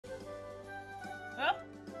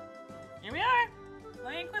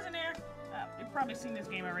probably seen this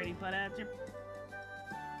game already, but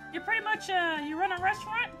you're pretty much you run a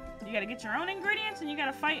restaurant. You gotta get your own ingredients, and you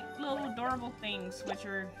gotta fight little adorable things, which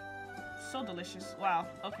are so delicious. Wow.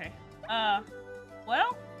 Okay.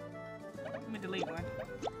 Well, let me delete one.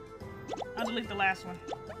 I'll delete the last one.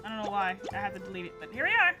 I don't know why I had to delete it, but here we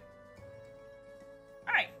are.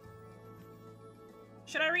 All right.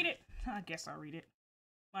 Should I read it? I guess I'll read it.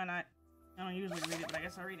 Why not? I don't usually read it, but I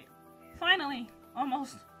guess I'll read it. Finally,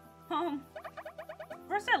 almost home.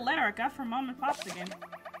 Where's that letter I got from Mom and Pops again?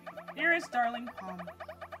 Dearest darling Palm,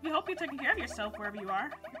 we hope you're taking care of yourself wherever you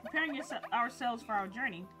are. We're preparing ourselves for our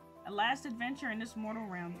journey, a last adventure in this mortal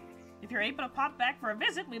realm. If you're able to pop back for a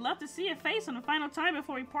visit, we'd love to see your face on the final time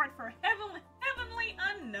before we part for heavenly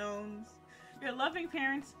unknowns. Your loving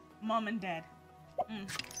parents, Mom and Dad.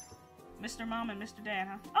 Mr. Mom and Mr. Dad,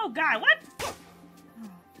 huh? Oh God, what? Oh,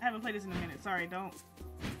 I haven't played this in a minute. Sorry, don't.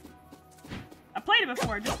 I played it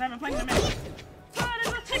before, just haven't played it in a minute. Oh,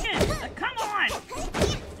 there's a ticket! Come on!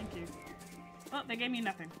 Thank you. Oh, they gave me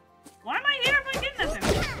nothing. Why am I here if I get nothing?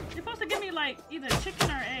 You're supposed to give me, like, either chicken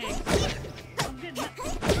or eggs. I'm getting nothing.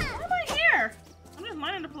 Why am I here? I'm just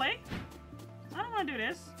learning to play. I don't want to do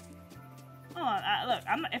this. Hold on, look,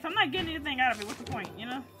 if I'm not getting anything out of it, what's the point, you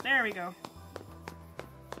know? There we go.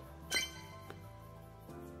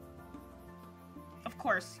 Of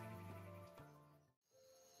course.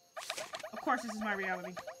 Of course this is my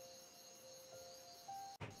reality.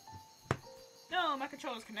 No, my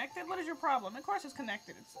controller's connected? What is your problem? Of course it's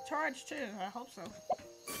connected. It's charged too. I hope so.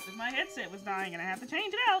 Because my headset was dying and I have to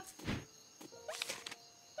change it out.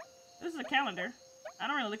 This is a calendar. I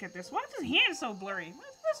don't really look at this. Why is his hand so blurry? What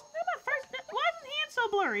is this? Why is his hand so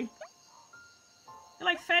blurry? They're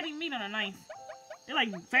like fatty meat on a knife. They're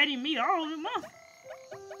like fatty meat all over the month.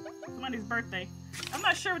 Somebody's birthday. I'm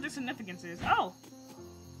not sure what the significance is. Oh!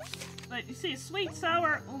 But you see, sweet,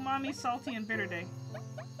 sour, umami, salty, and bitter day.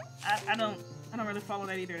 I don't really follow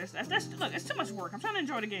that either. Look, it's too much work. I'm trying to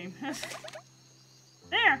enjoy the game.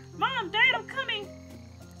 There! Mom, Dad, I'm coming!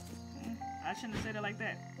 I shouldn't have said it like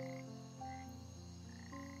that.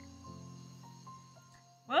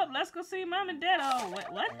 Well, let's go see Mom and Dad. Oh,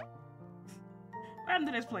 what? What happened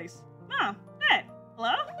to this place? Mom, Dad,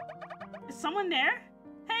 hello? Is someone there?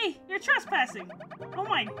 Hey, you're trespassing. Oh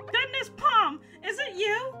my goodness, Palm, is it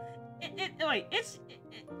you? Wait,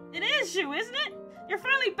 it is you, isn't it? You're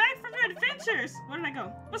finally back from your adventures. Where did I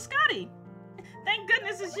go? Well, Scotty. Thank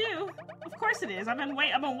goodness it's you. Of course it is. I've been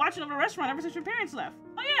watching over the restaurant ever since your parents left.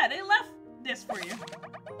 Oh yeah, they left this for you.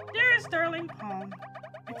 Dearest darling Palm,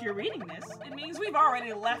 if you're reading this, it means we've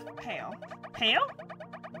already left Pale. Pale?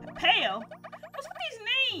 Pale? What's with these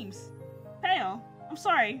names? Pale. I'm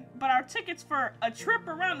sorry, but our tickets for a trip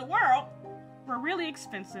around the world were really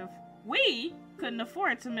expensive. We couldn't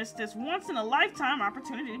afford to miss this once-in-a-lifetime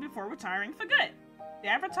opportunity before retiring for good. The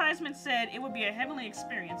advertisement said it would be a heavenly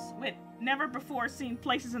experience with never-before-seen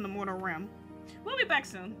places in the mortal realm. We'll be back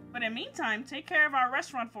soon, but in the meantime, take care of our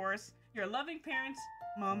restaurant for us. Your loving parents,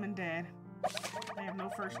 Mom and Dad. They have no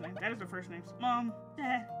first name. That is their first names. Mom,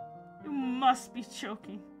 Dad, you must be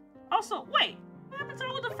joking. Also, wait, what happened to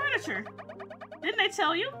all the furniture? Didn't they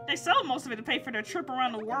tell you? They sold most of it to pay for their trip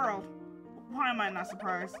around the world. Why am I not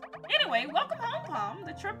surprised? Anyway, welcome home, Palm.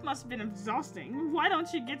 The trip must have been exhausting. Why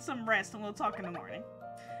don't you get some rest and we'll talk in the morning?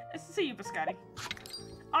 Let's see you, Biscotti.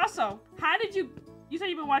 Also, how did you said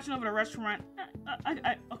you've been watching over the restaurant.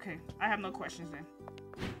 Okay, I have no questions then.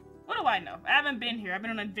 What do I know? I haven't been here. I've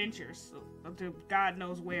been on adventures. So, to God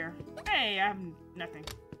knows where. Hey, I have nothing.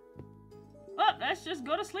 Well, let's just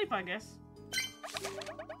go to sleep, I guess.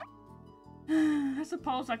 I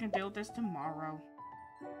suppose I can deal with this tomorrow.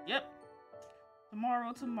 Yep.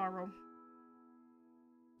 Tomorrow.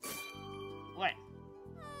 What?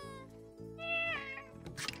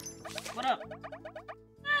 What up?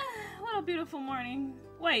 What a beautiful morning.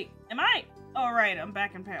 Wait, am I? Oh, right, I'm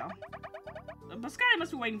back in Pale. But Sky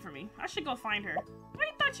must be waiting for me. I should go find her. Where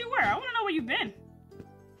you thought you were? I want to know where you've been.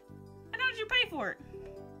 How did you pay for it?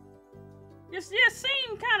 You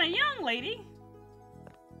seem kind of young, lady.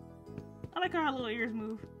 I like how her little ears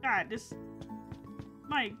move. God, this...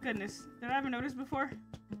 My goodness. Did I ever notice before?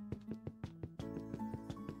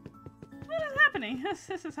 What is happening?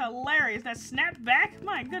 This is hilarious. That snapped back?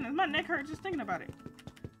 My goodness, my neck hurts just thinking about it.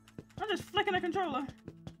 I'm just flicking the controller.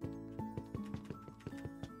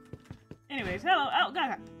 Anyways, hello. Oh,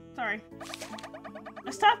 God. Sorry.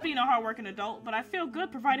 I stopped being a hardworking adult, but I feel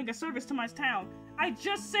good providing a service to my town. I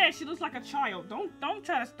just said she looks like a child. Don't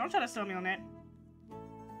try to sell me on that.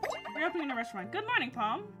 We're opening the restaurant. Good morning,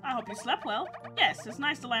 Palm. I hope you slept well. Yes, it's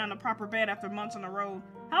nice to lie on a proper bed after months on the road.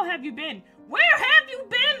 How have you been? Where have you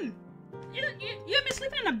been? You've been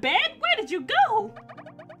sleeping in a bed? Where did you go?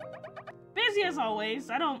 Busy as always.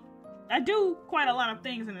 I do quite a lot of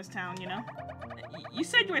things in this town, you know. You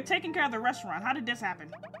said you were taking care of the restaurant. How did this happen?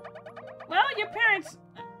 Well, your parents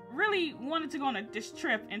really wanted to go on this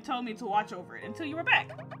trip and told me to watch over it until you were back.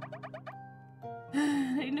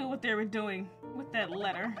 They knew what they were doing with that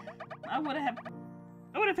letter. I would have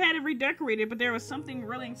had it redecorated, but there was something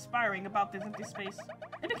really inspiring about this empty space.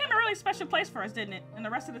 It became a really special place for us, didn't it? And the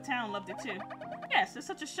rest of the town loved it too. Yes, it's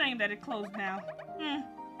such a shame that it closed now.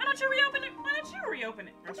 Why don't you reopen it? Why don't you reopen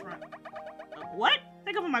it, restaurant? What?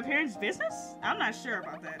 Take over my parents' business? I'm not sure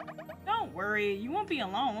about that. Don't worry, you won't be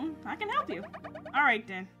alone. I can help you. Alright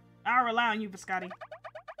then. I'll rely on you, Biscotti.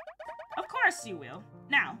 Of course you will.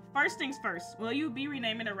 Now, first things first, will you be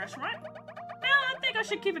renaming the restaurant? No, I think I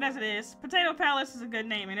should keep it as it is. Potato Palace is a good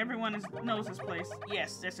name and everyone knows this place.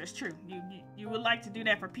 Yes, this is true. You would like to do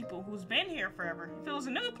that for people who's been here forever. If it was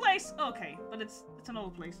a new place, okay, but it's an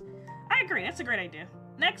old place. I agree, that's a great idea.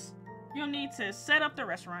 Next, you'll need to set up the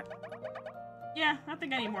restaurant. Yeah, I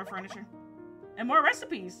think I need more furniture. And more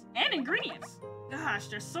recipes. And ingredients. Gosh,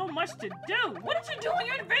 there's so much to do. What did you do on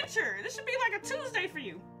your adventure? This should be like a Tuesday for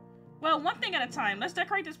you. Well, one thing at a time. Let's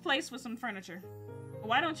decorate this place with some furniture.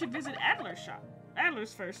 Why don't you visit Adler's shop?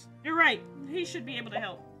 Adler's first. You're right. He should be able to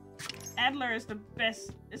help. Adler is the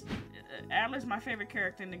best. Adler's my favorite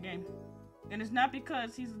character in the game. And it's not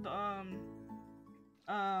because he's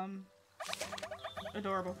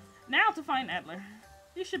adorable. Now to find Adler.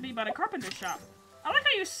 He should be by the carpenter's shop. I like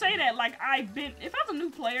how you say that like I've been... If I was a new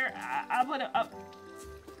player, I would have...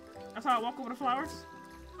 That's how I walk over the flowers?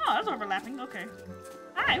 Oh, that's overlapping. Okay.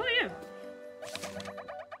 Hi, who are you?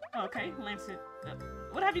 Okay, Lancet.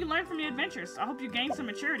 What have you learned from your adventures? I hope you gained some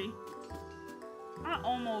maturity. I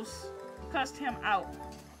almost cussed him out.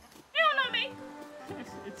 You don't know me!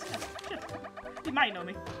 He might know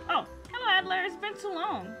me. Oh, hello Adler, it's been too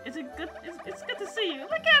long. It's good to see you.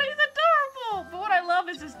 Look at him, he's adorable! But what I love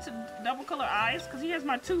is his two double color eyes, because he has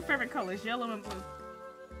my two favorite colors, yellow and blue.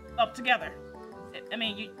 Up together. I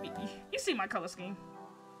mean, you see my color scheme.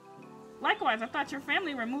 Likewise, I thought your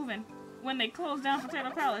family were moving when they closed down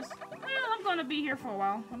Potato Palace. Well, I'm going to be here for a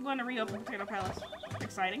while. I'm going to reopen Potato Palace.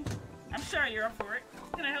 Exciting. I'm sure you're up for it.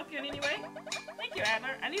 Can I help you in any way? Thank you,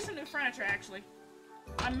 Adler. I need some new furniture, actually.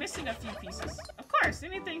 I'm missing a few pieces. Of course,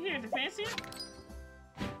 anything here to fancy it?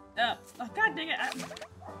 Oh, god dang it.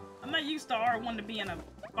 I'm not used to R1 to be in a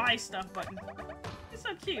buy stuff button. It's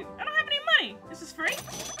so cute. I don't have any money. This is free?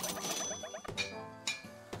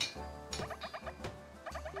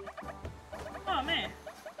 Oh, man.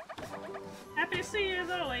 Happy to see you as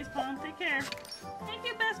always, Pawn. Take care. Thank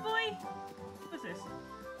you, best boy. What's this?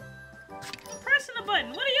 I'm pressing the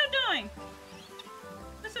button. What are you doing?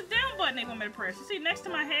 This is down button they want me to press. You see next to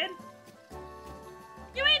my head?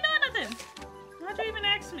 You ain't doing nothing. Why'd you even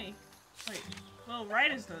ask me? Wait. Well,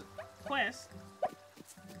 right is the quest.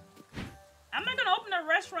 I'm not gonna open a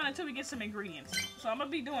restaurant until we get some ingredients. So I'm gonna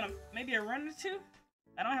be doing maybe a run or two.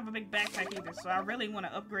 I don't have a big backpack either, so I really want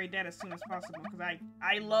to upgrade that as soon as possible because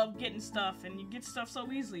I love getting stuff and you get stuff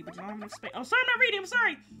so easily, but you don't have enough space. Oh, sorry, I'm not reading. I'm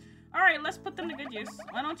sorry. All right, let's put them to good use.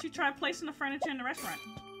 Why don't you try placing the furniture in the restaurant?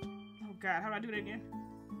 Oh God, how do I do that again?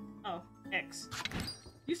 Oh, X.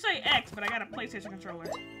 You say X, but I got a PlayStation controller.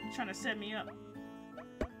 You're trying to set me up.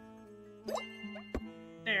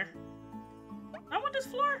 There. I want this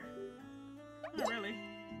floor? Not really.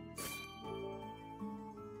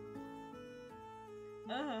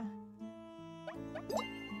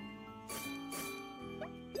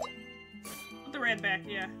 Put the red back,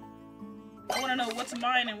 yeah. I want to know what's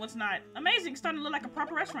mine and what's not. Amazing, starting to look like a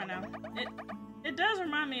proper restaurant now. It does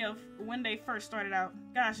remind me of when they first started out.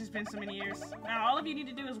 Gosh, it's been so many years. Now, all of you need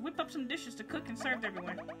to do is whip up some dishes to cook and serve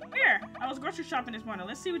everyone. Here, I was grocery shopping this morning.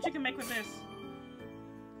 Let's see what you can make with this.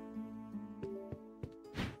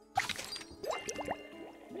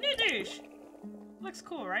 New dish. Looks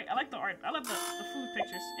cool, right? I like the art. I love the food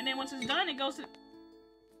pictures. And then once it's done, it goes to... You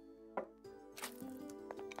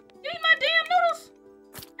eat my damn noodles?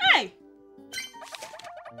 Hey!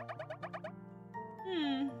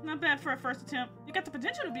 Not bad for a first attempt. You got the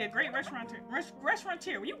potential to be a great restaurateur.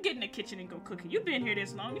 Well, you get in the kitchen and go cooking. You've been here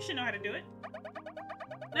this long. You should know how to do it.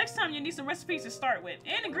 Next time, you need some recipes to start with.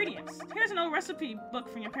 And ingredients. Here's an old recipe book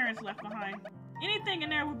from your parents left behind. Anything in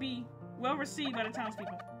there will be well received by the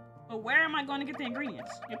townspeople. But where am I going to get the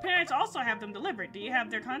ingredients? Your parents also have them delivered. Do you have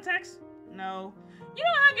their contacts? No. You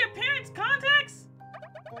don't have your parents' contacts?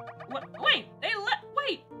 What? Wait,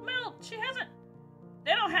 wait, Mel, she hasn't.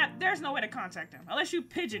 They don't have, there's no way to contact them. Unless you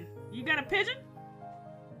pigeon. You got a pigeon?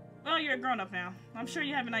 Well, you're a grown-up now. I'm sure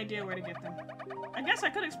you have an idea where to get them. I guess I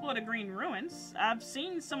could explore the Green Ruins. I've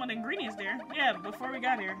seen some of the ingredients there. Yeah, before we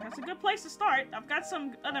got here. That's a good place to start. I've got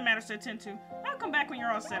some other matters to attend to. I'll come back when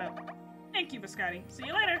you're all set up. Thank you, Biscotti. See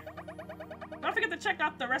you later. Don't forget to check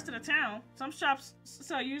out the rest of the town. Some shops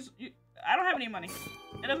sell use... I don't have any money.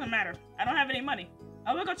 It doesn't matter. I don't have any money.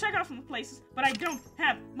 I will go check out some places, but I don't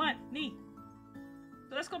have money.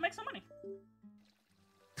 So let's go make some money.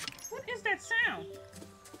 What is that sound?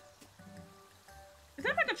 Is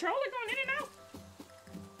that my controller going in and out?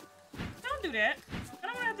 Don't do that. I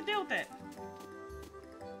don't want to have to deal with that.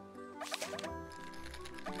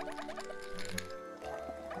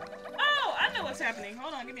 Oh, I know what's happening.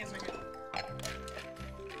 Hold on, give me a second.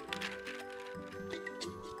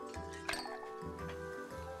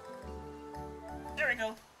 There we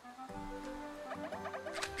go.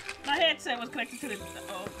 My headset was connected to the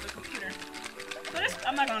computer. So this,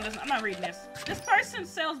 I'm not reading this. This person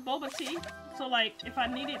sells boba tea. So like, if I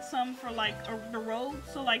needed some for like the road,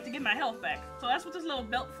 so like to get my health back. So that's what this little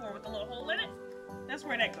belt for with the little hole in it. That's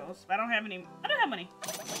where that goes. But I don't have any. I don't have money.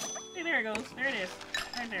 See, there it goes. There it is.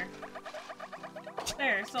 Right there.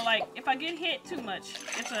 There. So like, if I get hit too much,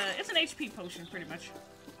 it's an HP potion pretty much.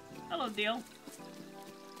 Hello, deal.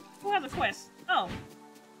 Who has a quest? Oh,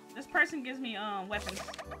 this person gives me weapons.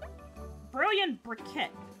 Brilliant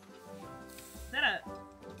briquette. Is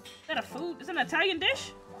that a food? Is it an Italian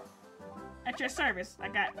dish? At your service. I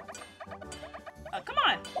got... come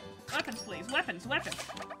on! Weapons, please. Weapons, weapons.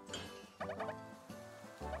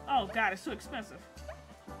 Oh god, it's too expensive.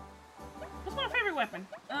 What's my favorite weapon?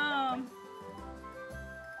 I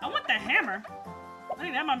want the hammer. I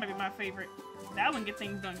think that might be my favorite. That one get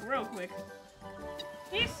things done real quick.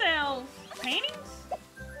 He sells paintings?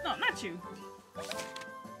 No, not you.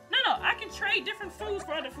 No, I can trade different foods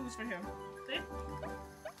for other foods for him. See?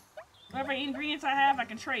 Whatever ingredients I have, I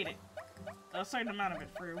can trade it. A certain amount of it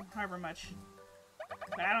for however much.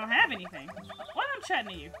 But I don't have anything. Why am I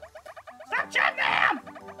chatting to you? Stop chatting to him!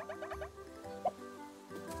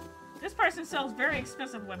 This person sells very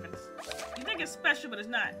expensive weapons. You think it's special, but it's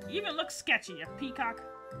not. You even look sketchy, you peacock.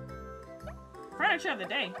 Furniture of the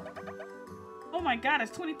day. Oh my god,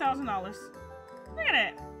 it's $20,000. Look at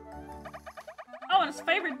that. Oh, and it's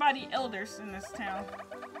favored by the elders in this town.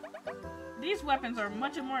 These weapons are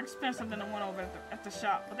much more expensive than the one over at the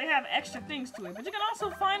shop, but they have extra things to it. But you can also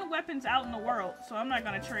find weapons out in the world, so I'm not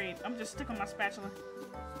gonna trade. I'm just sticking my spatula.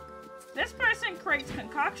 This person creates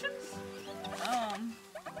concoctions.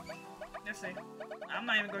 Let's see. I'm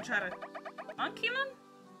not even gonna try to... Ankilan?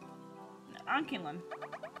 Ankilan.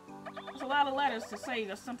 There's a lot of letters to say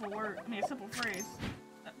a simple word. I mean, a simple phrase.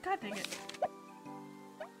 God dang it.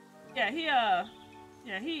 Yeah,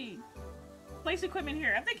 he place equipment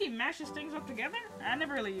here. I think he mashes things up together. I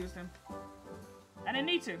never really used him. I didn't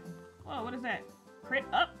need to. Whoa, what is that? Crit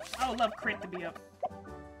up? I would love crit to be up.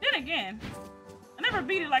 Then again, I never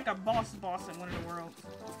beat it like a boss in one of the worlds.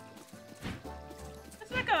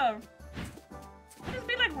 It's like a... Would this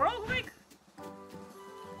be like roguelike?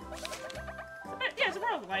 Yeah, it's a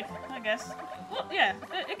roguelike, I guess. Well, yeah,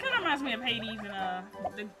 it kind of reminds me of Hades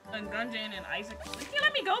and Gungeon and Isaac. Can you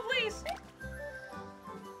let me go, please?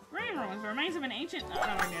 Green Ruins, the remains of an ancient... Oh, no,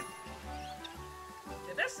 I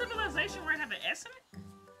did that civilization where it have an S in it?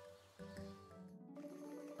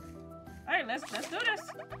 Alright, let's do this.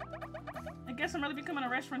 I guess I'm really becoming a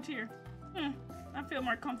restaurateur. I feel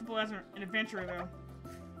more comfortable as an adventurer, though.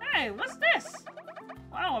 Hey, what's this?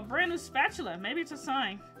 Wow, a brand new spatula. Maybe it's a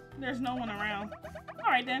sign. There's no one around.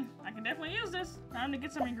 Alright then, I can definitely use this. Time to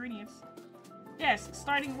get some ingredients. Yes,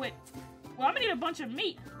 starting with... Well, I'm gonna need a bunch of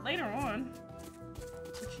meat later on.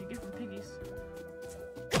 Which you get from piggies.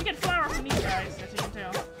 You get flour from these guys, as you can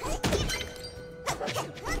tell.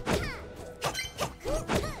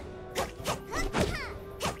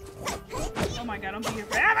 Oh my god, I'm be here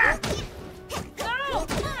forever! No,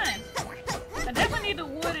 come on! I definitely need the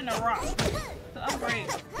wood and the rock to upgrade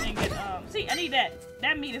and get, see, I need that.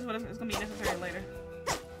 That meat is what is gonna be necessary later.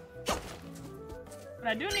 But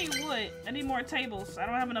I do need wood. I need more tables. I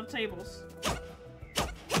don't have enough tables.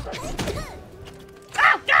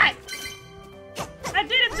 Oh, God! I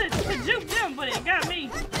did it to juke them, but it got me.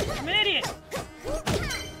 I'm an idiot.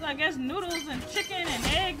 So I guess noodles and chicken and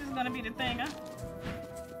eggs is gonna be the thing, huh?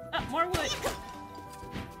 Oh, more wood.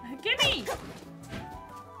 Gimme!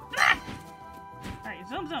 Ah! Alright,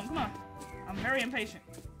 zoom, come on. I'm very impatient.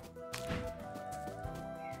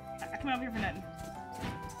 I come over here for nothing.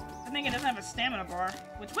 I think it doesn't have a stamina bar,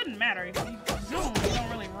 which wouldn't matter. If you zoom, you don't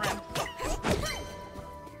really run.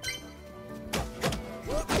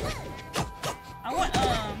 I want,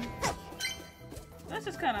 this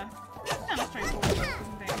is kind of straightforward.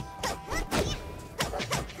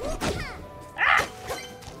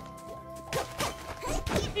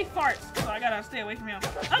 He farts, so I gotta stay away from him.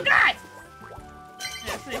 Oh God!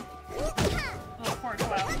 Yeah, see? Little fart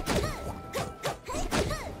cloud.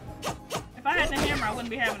 If I had the hammer, I wouldn't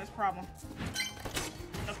be having this problem.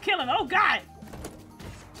 Of killing. Oh God!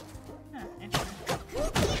 Huh, interesting.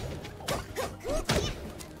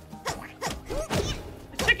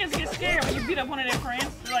 The chickens get scared when you beat up one of their friends.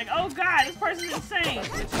 They're like, oh God, this person's insane.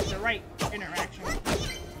 Which is the right interaction.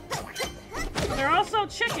 But they're also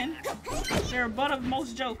chicken. They're a butt of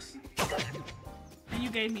most jokes. And you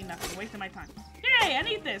gave me nothing. Wasting my time. Yay, I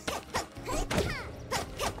need this.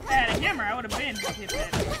 If I had a hammer, I would have been hit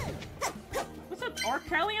that. What's up,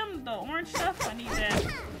 Orcalium? The orange stuff? I need that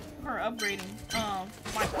for upgrading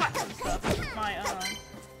my pots and stuff. My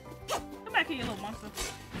come back here, you little monster.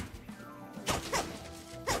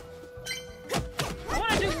 I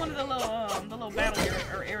want to do one of the little battle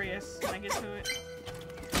areas when I get to it.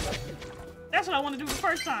 That's what I want to do the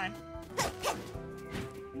first time.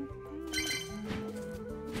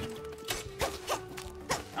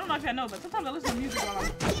 I don't know if y'all know, but sometimes I listen to music while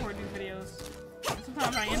I'm recording these videos. And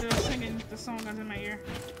sometimes I end up singing the song that's in my ear.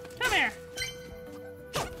 Come here!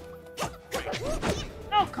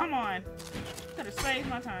 Oh, come on! Could have saved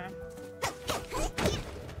my time.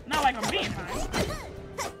 Not like I'm being time.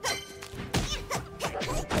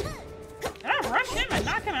 Did I rush him and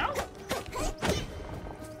knock him out?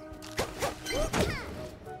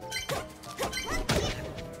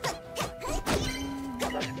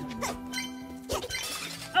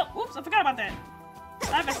 Oh, oops, I forgot about that.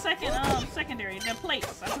 I have a secondary, the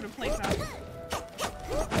plates. I put the plates out.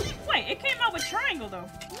 Wait, it came out with triangle though.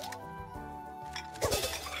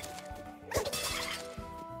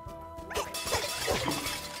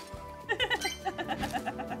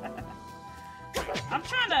 I'm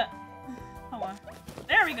trying to, hold on.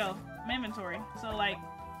 There we go, my inventory. So like,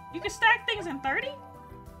 you can stack things in 30?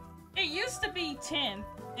 It used to be 10,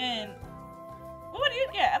 and what do you?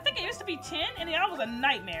 Yeah, I think it used to be 10, and that was a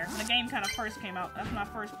nightmare when the game kind of first came out. That's when I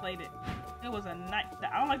first played it. It was a night.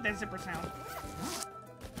 I don't like that zipper sound.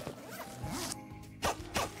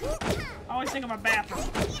 I always think of my bathroom.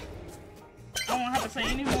 I won't have to say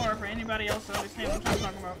any more for anybody else to understand what I'm trying to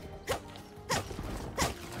talk about.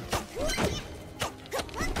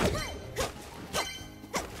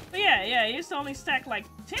 But yeah, it used to only stack like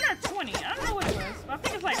 10 or 20. I don't know what it was, but I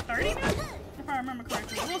think it's like 30 now, if I remember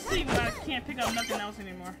correctly. We'll see when I can't pick up nothing else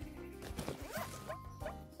anymore.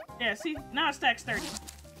 Yeah, see, now it stacks 30.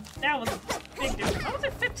 That was a big difference. Oh, was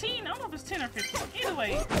it 15? I don't know if it's 10 or 15. Either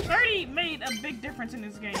way, 30 made a big difference in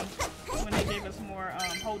this game when they gave us more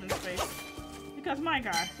holding space. Because my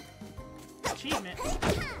God, achievement.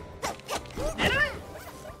 Did I?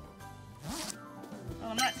 Oh,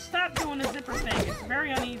 I'm not. Stop doing the zipper thing. It's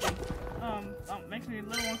very uneasy. Makes me a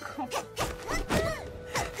little uncomfortable.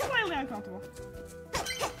 Slightly uncomfortable.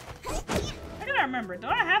 I gotta remember. Do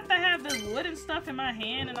I have to have this wooden stuff in my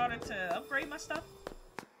hand in order to upgrade my stuff?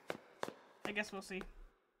 I guess we'll see.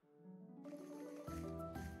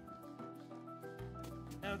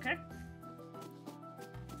 Okay.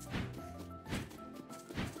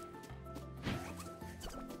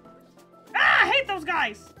 Ah, I hate those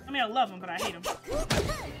guys! I mean, I love them, but I hate them.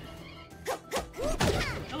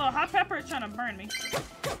 The little hot pepper is trying to burn me.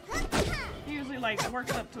 He usually, like,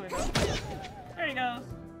 works up to it, though. There he goes.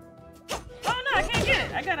 Oh, no, I can't get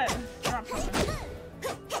it. I gotta drop something.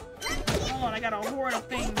 Hold on, I got a horde of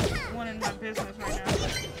things going in my business right now.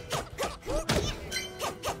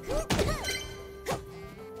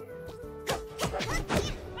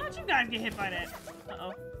 Why don't you guys get hit by that?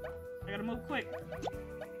 Uh-oh. I gotta move quick.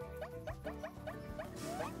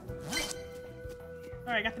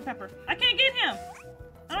 Alright, got the pepper. I can't get him!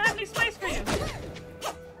 I don't have any space for you!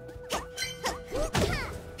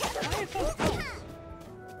 Why are you so close?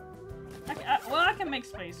 Well, I can make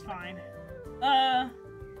space, fine. I'll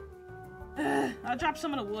drop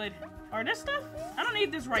some of the wood. Or this stuff? I don't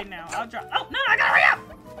need this right now. I'll drop. Oh, no, I gotta hurry up!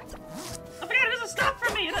 I forgot it doesn't stop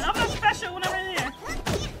for me. I'm not special when I'm in here.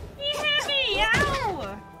 You hit me,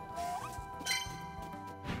 ow!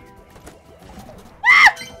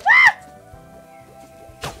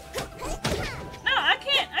 No, I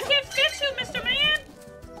can't fit you, Mr. Man!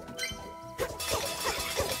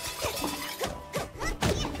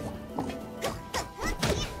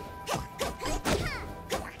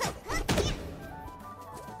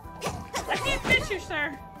 I can't fit you,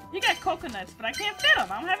 sir. You got coconuts, but I can't fit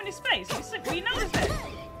them. I don't have any space. We noticed that.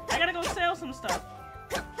 I gotta go sell some stuff.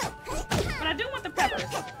 But I do want the peppers.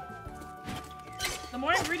 The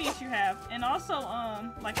more ingredients you have, and also,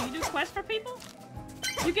 like when you do quests for people,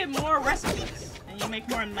 you get more recipes, and you make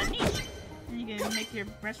more money, and you can make your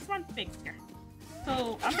restaurant bigger.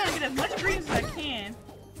 So I'm trying to get as much greens as I can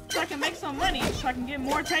so I can make some money so I can get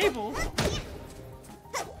more tables.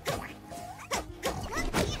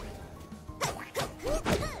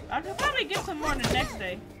 I could probably get some more the next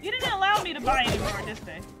day. He didn't allow me to buy any more this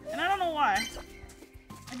day. And I don't know why.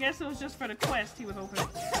 I guess it was just for the quest he was opening.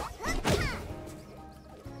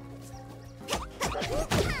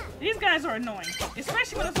 These guys are annoying.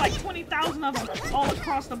 Especially when it's like 20,000 of them all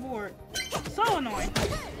across the board. So annoying.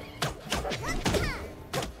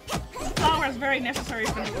 The flour is very necessary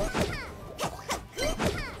for noodles.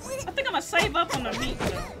 I think I'm gonna save up on the meat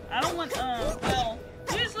though. I don't want, well,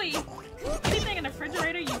 usually anything in the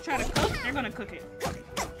refrigerator you try to cook, they're gonna cook it.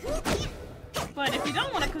 But if you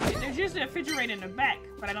don't want to cook it, there's usually a refrigerator in the back,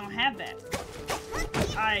 but I don't have that.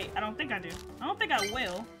 I don't think I do. I don't think I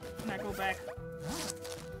will when I go back.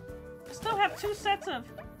 I still have 2 sets of...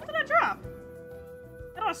 What did I drop?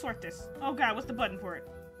 How do I sort this? Oh god, what's the button for it?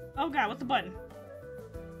 Oh god, what's the button?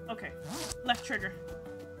 Okay. Left trigger.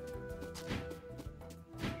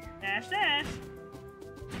 Dash, dash.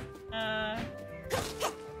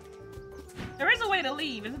 There is a way to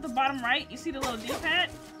leave. Is it the bottom right? You see the little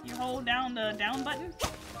D-pad? You hold down the down button.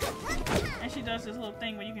 And she does this little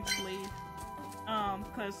thing where you can just leave.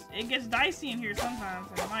 Because it gets dicey in here sometimes.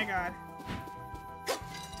 Oh my god.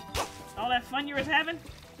 All that fun you was having?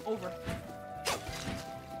 Over.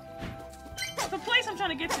 The place I'm trying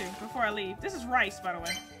to get to before I leave. This is rice, by the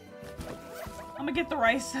way. I'm gonna get the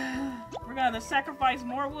rice. We're gonna sacrifice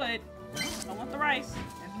more wood. I want the rice.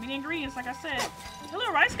 There's many ingredients, like I said. The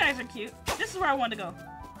little rice guys are cute. This is where I want to go.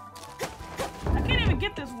 I can't even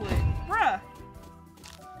get this wood. Bruh.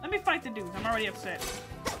 Let me fight the dudes. I'm already upset.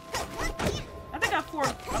 I think I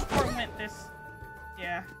forewent this.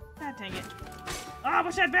 Yeah. God dang it. Oh, I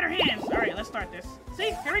wish I had better hands. Alright, let's start this.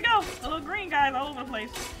 See? Here we go. The little green guys all over the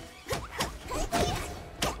place.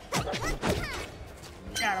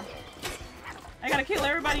 Got him. I gotta kill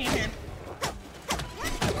everybody in here.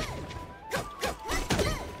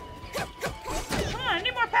 Come on, I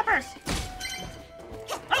need more peppers.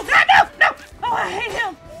 Oh god, no! No! Oh, I hate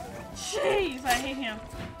him. Jeez, I hate him.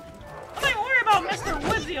 I'm not even worried about Mr.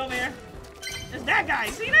 Woodsy over here. It's that guy.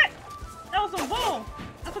 See that? That was some bull.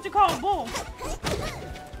 That's what you call a bull.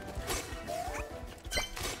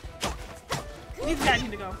 These guys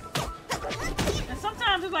need to go. And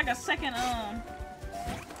sometimes there's like a second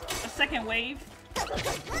wave.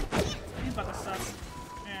 He's about to suck.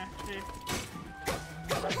 Yeah, dude.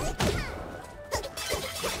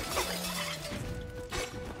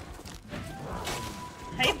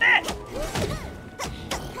 Hate that!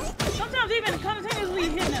 Sometimes even continuously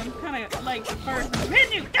hitting them kind of like first.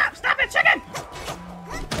 Hitting you! Stop it, chicken!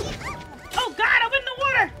 Oh god, I'm in the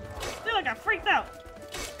water! I feel like I freaked out.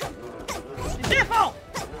 It's their fault!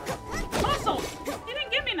 Also, he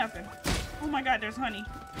didn't give me nothing. Oh my god, there's honey.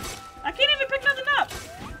 I can't even pick nothing up!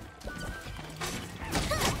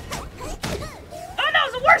 Oh no,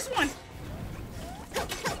 it's the worst one!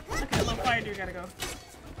 Okay, little fire dude gotta go.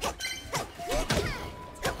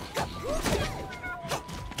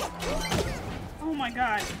 Oh my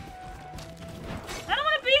god. I don't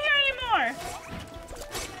want to be here anymore!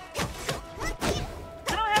 I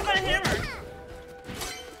don't have my hammer.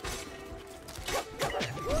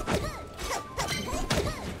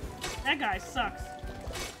 That guy sucks.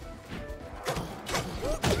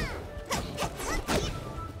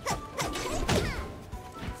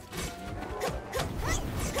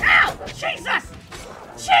 Ow! Jesus!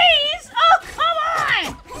 Cheese! Oh, come on!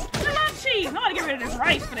 I love cheese. I'm gonna get rid of this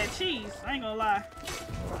rice for that cheese. I ain't gonna lie.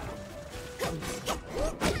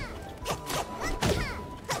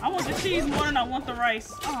 I want the cheese more than I want the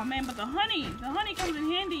rice. Oh man, but the honey comes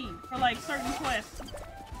in handy for like certain quests.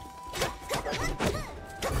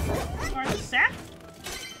 Or the sap?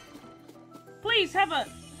 Please have a...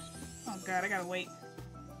 Oh god, I gotta wait.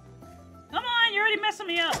 Come on, you're already messing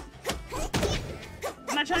me up.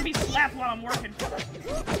 I'm not trying to be slapped while I'm working.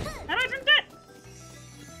 How do I drink that?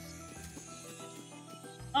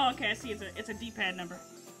 Oh, okay, I see. It's a D-pad number.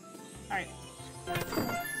 Alright.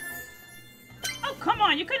 Oh, come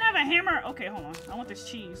on. You couldn't have a hammer. Okay, hold on. I want this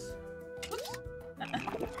cheese. Whoops. Oh, no.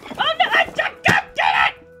 God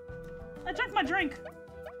damn it! I drank my drink.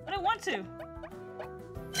 I didn't want to.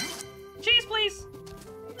 Cheese, please.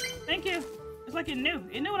 Thank you. It's like it knew.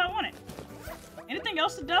 It knew what I wanted. Anything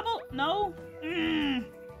else to double? No? Dang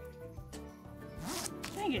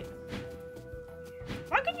it.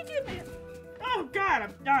 Why couldn't you give me a... Oh god,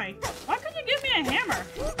 I'm dying. Why couldn't you give me a hammer?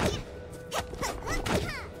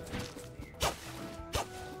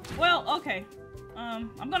 Well, okay.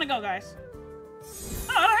 I'm gonna go, guys.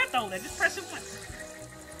 Oh, I don't have to hold it. Just press it once.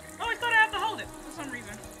 Oh, I thought I had to hold it for some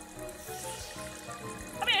reason.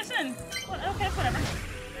 I mean, it's in. Well, okay, whatever.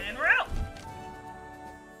 And we're out.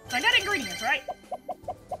 So I got ingredients, right?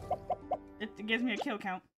 It gives me a kill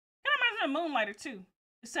count. Kind of reminds me of Moonlighter too,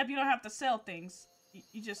 except you don't have to sell things.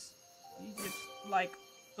 You just like,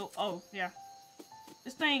 oh yeah.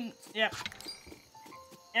 This thing, yep.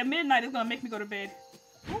 At midnight, it's gonna make me go to bed.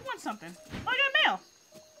 Who wants something? Oh, I got mail.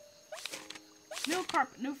 New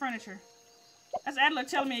carpet, new furniture. That's Adler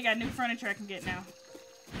telling me he got new furniture I can get now.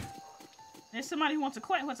 There's somebody who wants a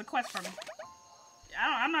quest from me.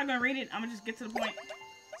 I'm not gonna read it. I'm gonna just get to the point.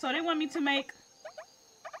 So they want me to make.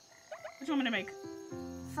 What you want me to make?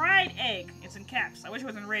 Fried egg. It's in caps. I wish it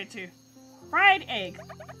was in red too. Fried egg.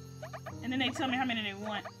 And then they tell me how many they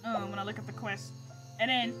want when I look at the quest. And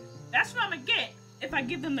then that's what I'm gonna get if I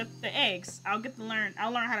give them the eggs. I'll learn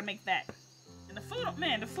how to make that. And the food,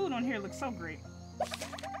 man, the food on here looks so great.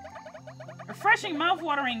 Refreshing,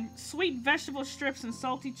 mouth-watering, sweet vegetable strips and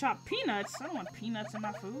salty chopped peanuts. I don't want peanuts in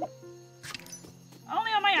my food.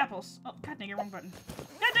 Only on my apples. Oh, god dang it, wrong button.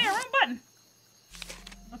 God dang it, wrong button!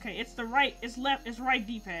 Okay, it's right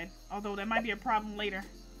D-pad. Although that might be a problem later.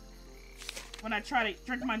 When I try to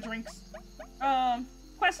drink my drinks.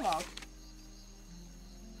 Quest log.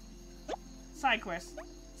 Side quest.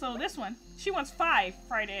 So this one, she wants 5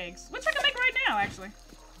 fried eggs. Which I can make right now, actually.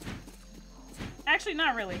 Actually,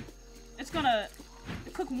 not really. It's gonna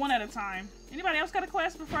cook one at a time. Anybody else got a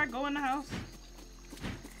quest before I go in the house?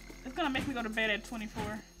 It's gonna make me go to bed at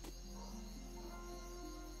 24.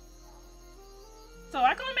 So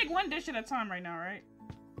I can only make 1 dish at a time right now, right?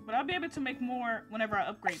 But I'll be able to make more whenever I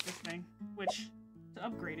upgrade this thing. Which, to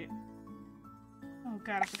upgrade it. Oh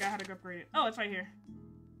god, I forgot how to upgrade it. Oh, it's right here.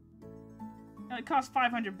 It costs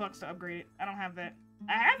 $500 to upgrade it. I don't have that.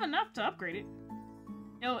 I have enough to upgrade it.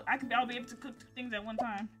 I'll be able to cook 2 things at one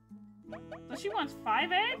time. So she wants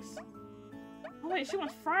 5 eggs? Oh wait, she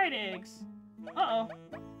wants fried eggs. Uh-oh.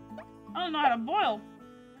 I don't know how to boil.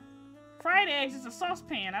 Fried eggs is a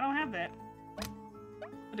saucepan. I don't have that.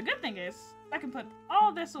 But the good thing is, I can put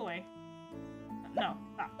all this away. No,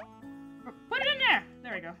 stop. Put it in there!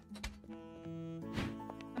 There we go.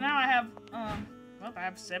 So now I have, well, I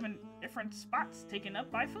have 7 different spots taken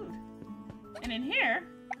up by food. And in here...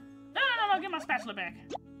 No, give my spatula back.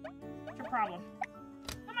 What's your problem?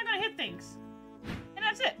 How am I gonna hit things? And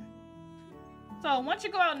that's it. So once you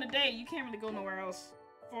go out in the day, you can't really go nowhere else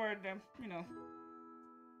for the,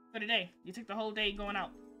 for the day. You take the whole day going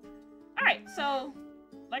out. Alright, so,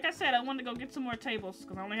 like I said, I wanted to go get some more tables,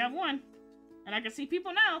 because I only have 1. And I can see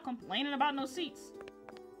people now complaining about no seats.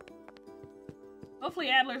 Hopefully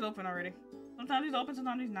Adler's open already. Sometimes he's open,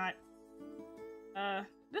 sometimes he's not.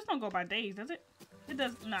 This don't go by days, does it? It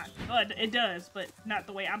does not. It does, but not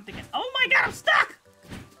the way I'm thinking. Oh my god, I'm stuck!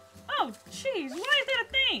 Oh, jeez, why is that a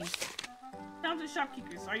thing? Townsend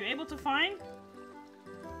shopkeepers, are you able to find?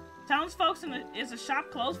 Townsfolk, is the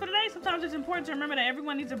shop closed for the day? Sometimes it's important to remember that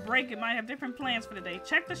everyone needs a break and might have different plans for the day.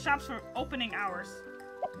 Check the shops for opening hours.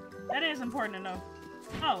 That is important to know.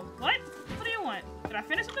 Oh, what? What do you want? Did I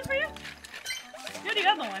finish something for you? You're the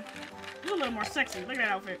other one. You're a little more sexy. Look at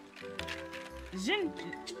that outfit. Jinshu.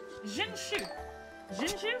 Jinshu?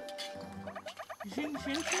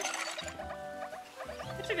 Jinshu?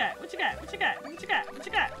 What you got? What you got? What you got? What you got? What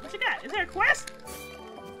you got? What you got? Is there a quest?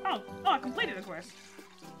 Oh, I completed a quest.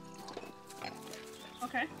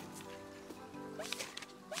 Okay.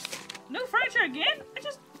 New furniture again?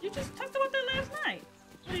 You just talked about that last night.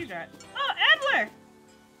 What do you got? Oh, Adler!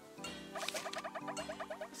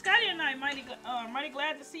 Scotty and I are mighty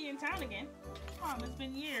glad to see you in town again. Oh, it's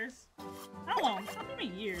been years. How long? How many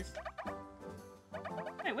years?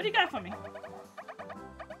 Hey, what do you got for me?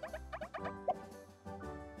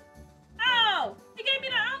 Oh! He gave me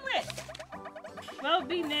the omelet! Well,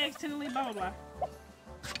 be next, tenderly, blah, blah, blah.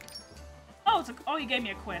 Oh, he gave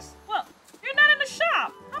me a quest. Well, you're not in the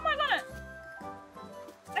shop! How am I gonna...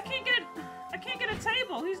 I can't get a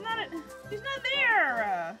table. He's not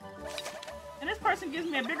there! And this person gives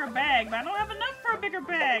me a bigger bag, but I don't have enough for a bigger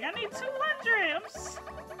bag. I need 200.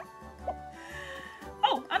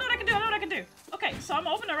 Oh, I know what I can do. Okay, so I'm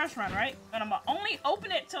gonna open the restaurant, right? And I'm gonna only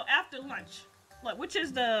open it till after lunch. Like, which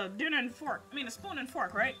is the dinner and fork. I mean, the spoon and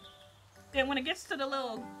fork, right? Then when it gets to the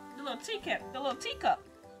little teacup,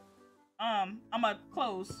 I'm gonna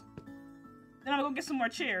close. Then I'm gonna go get some more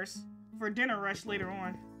chairs for dinner rush later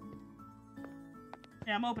on.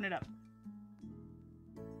 Yeah, I'm opening it up.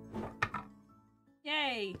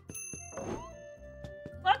 Yay!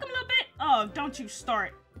 Welcome, little bit. Oh, don't you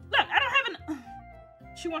start. Look, I don't have an...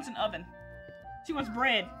 She wants an oven. She wants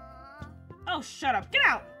bread. Oh, shut up. Get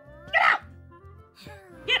out! Get out!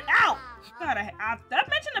 Get out! God, I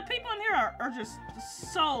mentioned the people in here are just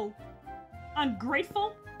so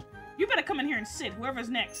Ungrateful? You better come in here and sit, whoever's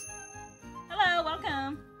next. Hello,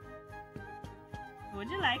 welcome. What would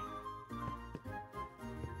you like?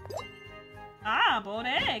 Ah, boiled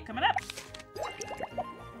egg, coming up.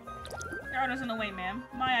 Your order's in the way, ma'am.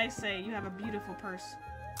 My eyes say you have a beautiful purse.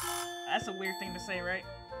 That's a weird thing to say, right?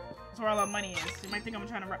 That's where all our money is. You might think I'm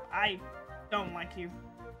trying to I don't like you.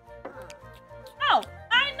 Oh,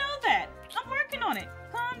 I know that. I'm working on it.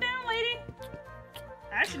 Calm down, lady.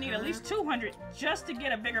 I actually need at least 200 just to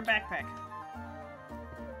get a bigger backpack.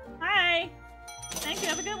 Hi. Thank you.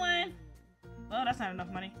 Have a good one. Well, that's not enough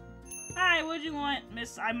money. Hi, what'd you want,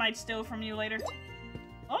 miss? I might steal from you later.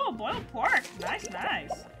 Oh, boiled pork. Nice,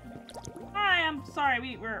 nice. Hi, I'm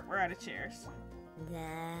sorry. We're out of chairs.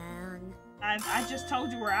 I just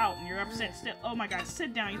told you we're out and you're upset still. Oh my god,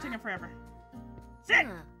 sit down. You're taking forever. Sit!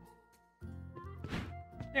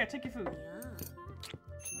 There, take your food.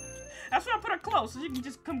 That's why I put her close, so you can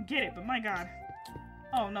just come get it, but my god.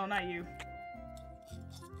 Oh no, not you.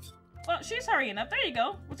 Well, she's hurrying up. There you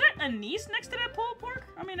go. Was that a niece next to that pulled pork?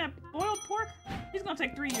 I mean, that boiled pork? He's gonna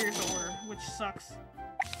take 3 years to order, which sucks.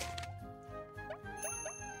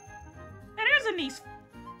 Hey, there's a niece.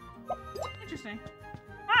 Interesting.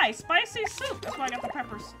 Hi, spicy soup. That's why I got the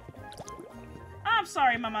peppers. I'm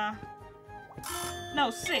sorry, mama. No,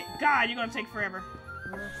 sit. God, you're gonna take forever.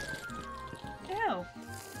 Ew.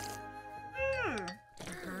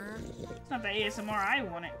 It's not the ASMR I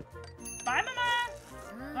wanted. Bye, mama.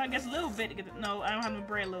 Well, I guess a little bit. No, I don't have no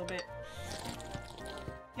bread. A little bit.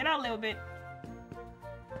 Get out a little bit.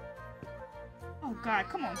 Oh God,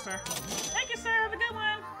 come on, sir. Thank you, sir. Have a good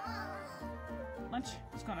one. Lunch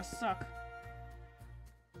is gonna suck.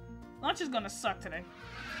 Lunch is gonna suck today.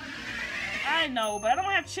 I know, but I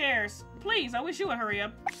don't have chairs. Please, I wish you would hurry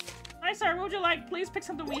up. Hi, sir. What would you like? Please pick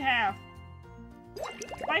something we have.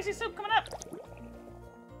 Spicy soup coming up.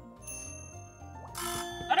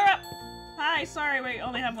 Order up. Hi, sorry, we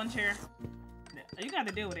only have one chair. You got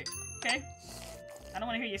to deal with it, okay? I don't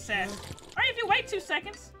want to hear you sad. Or if you wait 2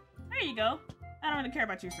 seconds. There you go. I don't really care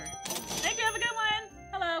about you, sir. Thank you. Have a good one.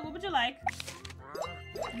 Hello. What would you like?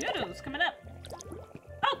 Noodles coming up.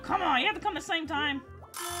 Oh, come on. You have to come at the same time.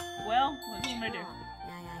 Well, what am I gonna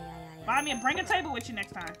do? Buy me and bring a table with you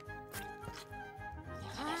next time.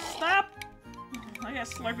 Stop. I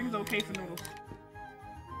guess slurping's okay for noodles.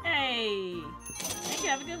 Hey. Thank you.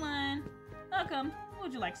 Have a good one. Welcome. What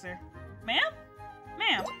would you like, sir? Ma'am?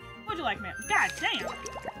 Ma'am. What would you like, ma'am? God damn.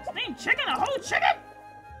 Steamed chicken? A whole chicken?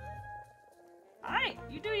 Alright.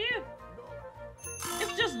 You do you.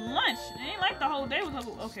 It's just lunch. It ain't like the whole day was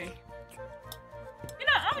okay. You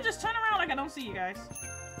know, I'm gonna just turn around like I don't see you guys.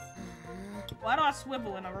 Why do I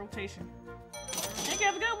swivel in a rotation? Thank you.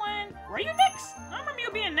 Have a good one. Were you next? I remember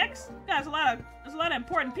you being next. Guys, there's a lot of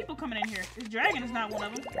important people coming in here. This dragon is not one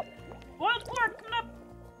of them. Boiled pork coming up.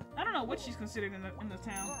 I don't know what she's considered in the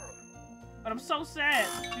town. But I'm so sad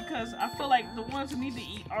because I feel like the ones who need to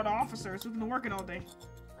eat are the officers who've been working all day.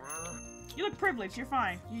 You look privileged. You're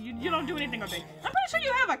fine. You don't do anything all day. I'm pretty sure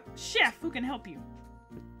you have a chef who can help you.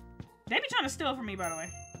 They be trying to steal from me, by the way.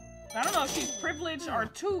 I don't know if she's privileged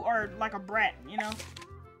or like a brat, you know?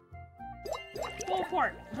 Pulled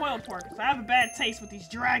pork, boiled pork. So I have a bad taste with these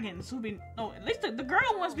dragons who be... No, at least the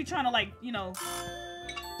girl ones be trying to, like, you know,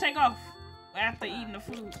 take off after eating the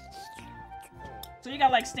food. So you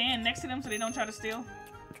gotta, like, stand next to them so they don't try to steal.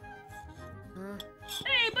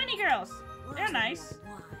 Hey, bunny girls! They're nice.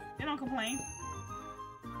 They don't complain.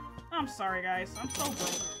 I'm sorry, guys. I'm so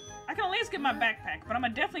broke. I can at least get my backpack, but I'm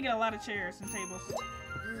gonna definitely get a lot of chairs and tables.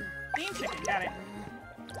 Steamed chicken, got it.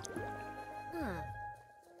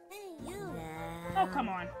 Oh, come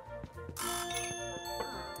on.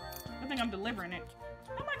 I think I'm delivering it.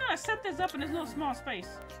 How am I gonna set this up in this little small space?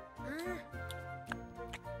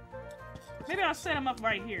 Maybe I'll set them up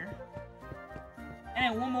right here.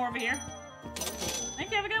 And then one more over here.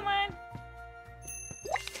 Thank you, have a good one.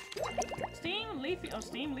 Steamed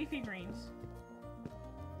leafy greens.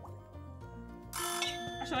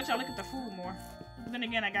 I should let y'all look at the food more. But then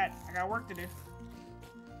again, I got work to do.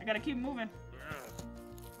 I gotta keep moving.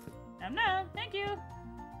 No, thank you.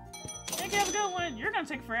 Thank you, have a good one. You're gonna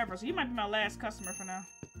take forever, so you might be my last customer for now.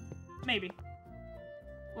 Maybe.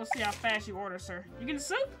 We'll see how fast you order, sir. You getting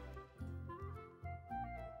soup?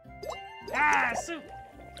 Ah, soup.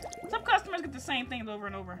 Some customers get the same things over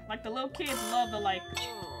and over. Like the little kids love the like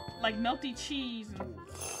melty cheese and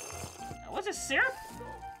what's it, syrup?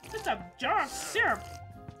 Just a jar of syrup.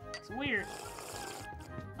 It's weird.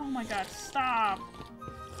 Oh my god, stop.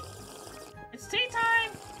 It's tea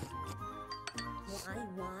time!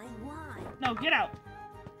 Why? No, get out.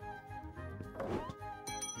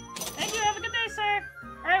 Thank you, have a good day, sir.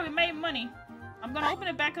 Alright, we made money. I'm gonna open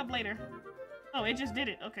it back up later. Oh, it just did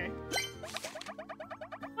it. Okay.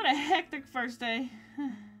 What a hectic first day.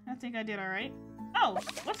 I think I did alright. Oh,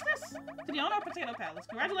 what's this? To the owner of Potato Palace.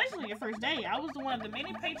 Congratulations on your first day. I was one of the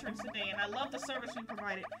many patrons today, and I love the service you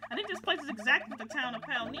provided. I think this place is exactly what the town of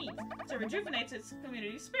Pal needs to rejuvenate its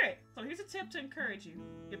community spirit. So here's a tip to encourage you.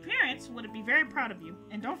 Your parents would be very proud of you.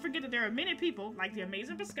 And don't forget that there are many people, like the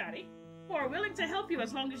amazing Biscotti, who are willing to help you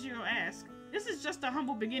as long as you don't ask. This is just the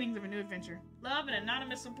humble beginnings of a new adventure. Love, an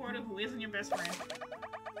anonymous supporter who isn't your best friend.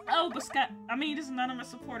 Oh, this anonymous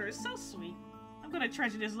supporter is so sweet. I'm gonna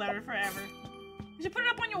treasure this letter forever. You should put it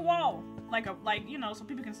up on your wall, like you know, so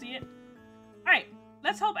people can see it. All right,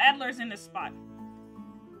 let's hope Adler's in this spot.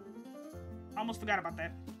 Almost forgot about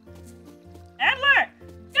that. Adler!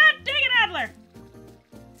 God dang it, Adler!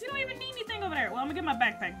 You don't even need anything over there. Well, I'm gonna get my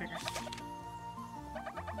backpack bigger.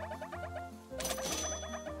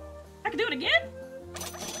 I can do it again?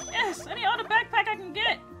 Yes, any other backpack I can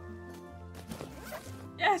get.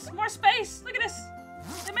 Yes, more space. Look at this.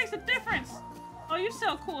 It makes a difference. Oh, you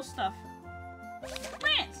sell cool stuff.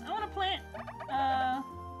 Plants! I want a plant.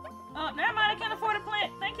 Oh, never mind. I can't afford a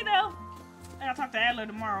plant. Thank you, though. I gotta talk to Adler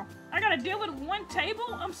tomorrow. I gotta deal with one table?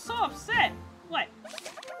 I'm so upset. What?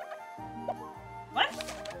 What?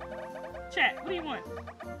 Chat, what do you want?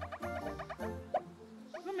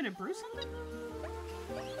 You want me to brew something?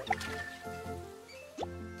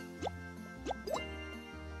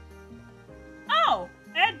 Oh!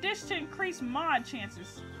 Add dish to increase mod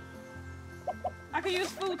chances. I can use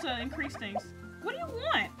food to increase things. What do you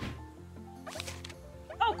want?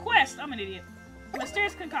 Oh, quest. I'm an idiot.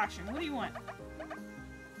 Mysterious concoction. What do you want?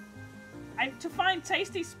 To find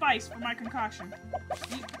tasty spice for my concoction.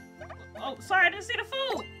 Oh, sorry, I didn't see the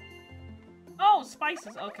food. Oh,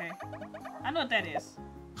 spices. Okay. I know what that is.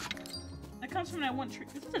 That comes from that one tree.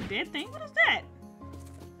 Is this a dead thing? What is that?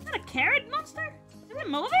 Is that a carrot monster? Is it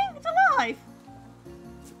moving? It's alive.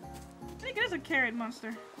 I think it is a carrot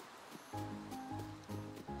monster.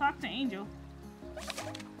 Talk to Angel.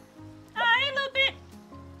 Hey, little bit.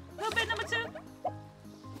 Little bit number 2.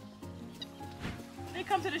 They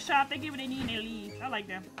come to the shop, they give what they need, and they leave. I like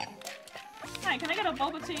them. Hi, can I get a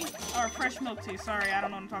boba tea? Or a fresh milk tea? Sorry, I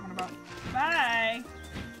don't know what I'm talking about. Bye.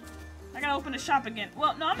 I gotta open the shop again.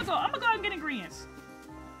 Well, no, I'm gonna go out and get ingredients.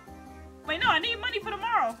 Wait, no, I need money for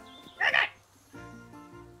tomorrow.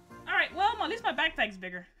 Alright, well, at least my backpack's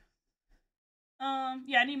bigger.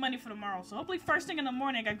 Yeah, I need money for tomorrow. So hopefully first thing in the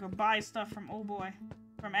morning I could buy stuff from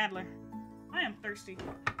from Adler. I am thirsty.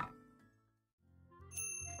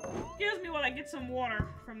 Excuse me while I get some water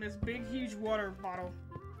from this big, huge water bottle.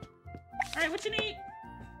 Alright, what you need?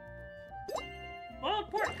 Boiled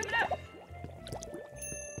pork coming up.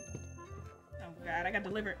 Oh god, I got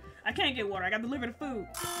delivered. I can't get water. I got delivered food.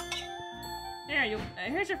 There you.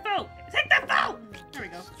 Here's your food. Take that food. There we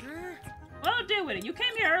go. Well, deal with it. You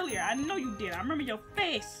came here earlier. I know you did. I remember your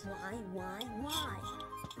face. Why?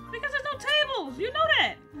 Because there's no tables. You know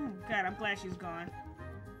that. Oh god, I'm glad she's gone.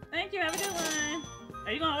 Thank you. Have a good one.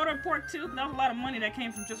 Are you gonna order pork too? That was a lot of money that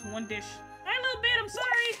came from just one dish. Hi, little bit. I'm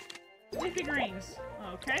sorry. Leafy greens.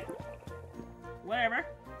 Okay. Whatever.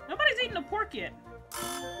 Nobody's eaten the pork yet.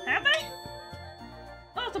 Have they?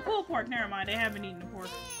 Oh, it's a pulled pork. Never mind. They haven't eaten the pork.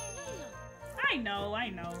 I know. I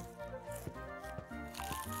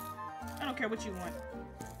don't care what you want.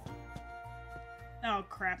 Oh,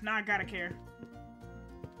 crap. Now I gotta care.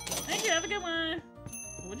 Thank you. Have a good one.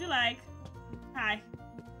 What would you like? Hi.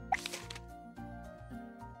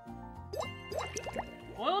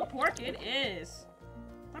 Boiled pork it is.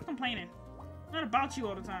 Stop complaining. Not about you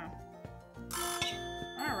all the time.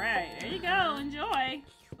 Alright, there you go. Enjoy.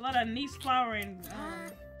 A lot of anise flour and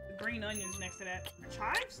green onions next to that.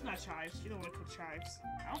 Chives? Not chives. You don't want to cook chives.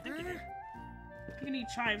 I don't think you do. You can eat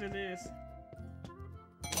chives as is.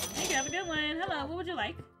 Thank you. Have a good one. Hello. What would you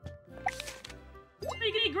like? Oh,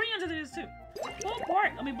 you can eat green onions as it is too. Pulled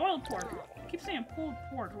pork. I mean, boiled pork. I keep saying pulled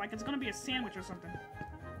pork like it's gonna be a sandwich or something.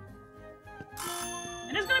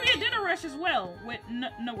 And there's gonna be a dinner rush as well. With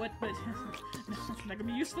but it's not gonna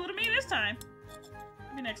be useful to me this time.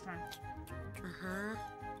 Maybe next time.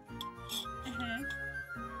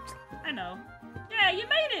 I know. Yeah, you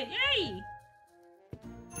made it! Yay!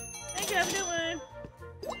 Thank you. Have a good one.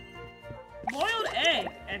 Boiled egg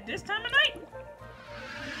at this time of night?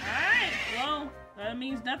 Alright, well, that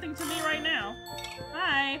means nothing to me right now.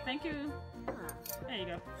 Hi, thank you. There you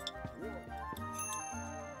go.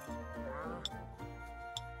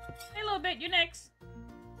 Hey, little bit, you're next.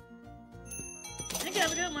 Thank you.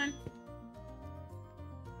 Have a good one.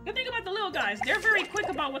 Good thing about the little guys, they're very quick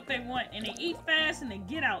about what they want, and they eat fast and they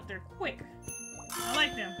get out. They're quick. I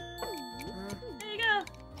like them. There you go.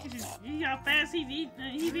 You see how fast he's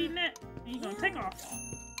eating that? And he's gonna take off.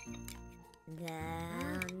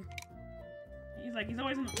 He's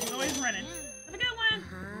always running. Have a good one.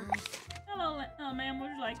 Hello, ma'am. What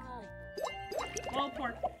would you like? Boiled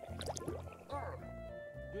pork.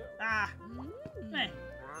 Ah. Hey.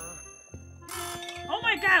 Oh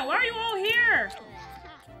my God! Why are you all here?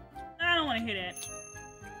 I don't want to hear that.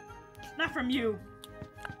 Not from you,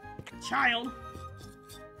 child.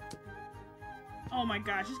 Oh my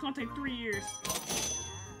gosh, it's gonna take 3 years.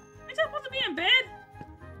 Ain't you supposed to be in bed?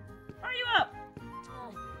 Why are you up?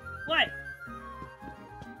 What?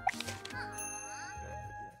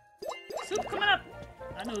 Soup coming up.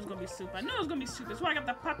 I knew it was gonna be soup. I knew it was gonna be soup. That's why I got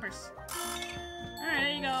the poppers. Alright,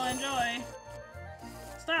 there you go. Enjoy.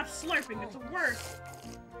 Stop slurping. It's the worst.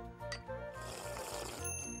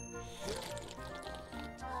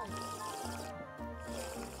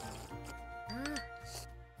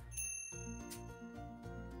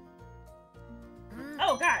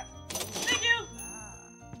 Oh God! Thank you!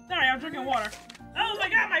 Sorry, I'm drinking water. Oh my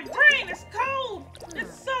God, my brain is cold!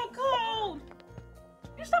 It's so cold!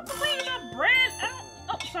 You stop complaining about bread?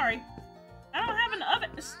 Oh, sorry. I don't have an oven.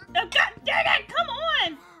 Oh, God dang it! Come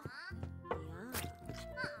on!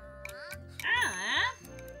 Ah!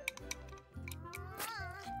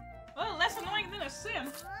 Well, less annoying than a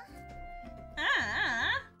sim.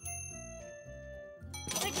 Ah!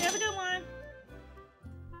 Thank you, have a good one.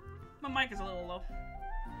 My mic is a little low.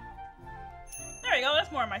 There we go,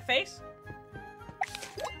 that's more of my face.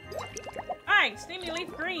 Alright, steamy leaf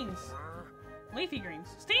greens. Leafy greens.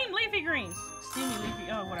 Steamed leafy greens. Steamy leafy,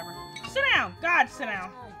 oh, whatever. Sit down! God, sit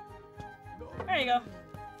down. There you go.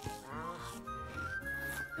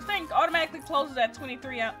 This thing automatically closes at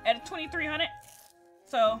 2300.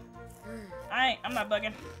 So, I'm not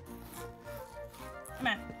bugging. Come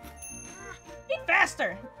on. Eat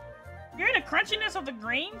faster! You're in the crunchiness of the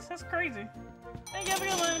greens? That's crazy. Thank you, have a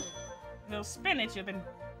good one. Little spinach you've been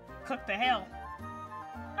cooked to hell.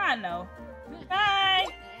 I know. Bye!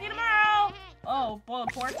 See you tomorrow! Oh,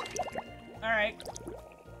 boiled pork. Alright.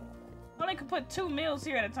 Only can put 2 meals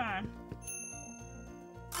here at a time.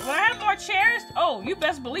 Will I have more chairs? Oh, you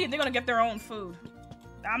best believe they're gonna get their own food.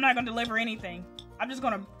 I'm not gonna deliver anything. I'm just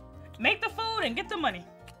gonna make the food and get the money.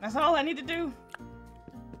 That's all I need to do.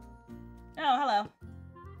 Oh, hello.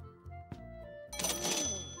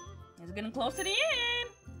 It's getting close to the end.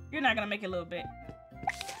 You're not gonna make it a little bit.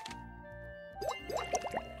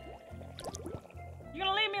 You're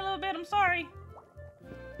gonna leave me a little bit, I'm sorry.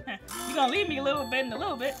 You're gonna leave me a little bit and a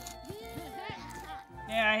little bit.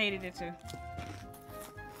 Yeah, I hated it too.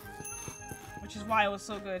 Which is why it was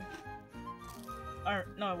so good. Or,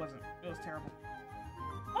 no it wasn't. It was terrible.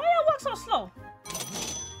 Why y'all walk so slow?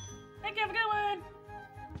 Thank you, have a good one.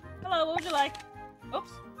 Hello, what would you like?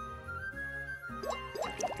 Oops.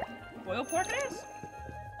 Boiled pork it is?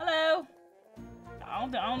 Hello. I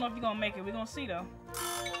don't know if you're gonna make it. We're gonna see though.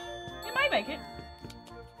 You might make it.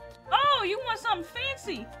 Oh, you want something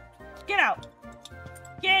fancy? Get out.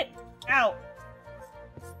 Get out.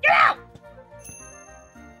 Get out!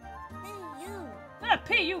 Not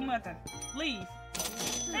pay you, mother. Leave.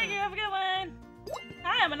 Thank you, have a good one.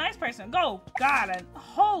 I am a nice person. Go. God, a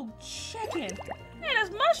whole chicken. Hey, there's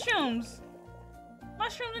mushrooms.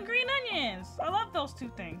 Mushrooms and green onions. I love those two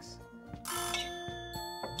things.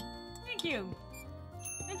 Thank you.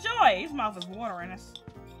 Enjoy. His mouth is watering. It's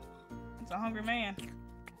a hungry man.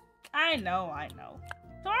 I know, I know.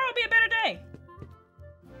 Tomorrow will be a better day.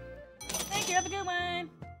 Thank you. Have a good one.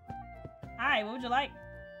 Hi, what would you like?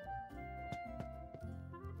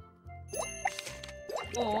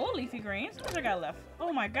 Oh, leafy greens. What I got left?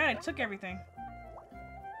 Oh my God, I took everything.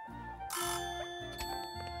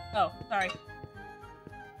 Oh, sorry.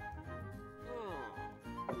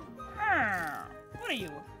 What are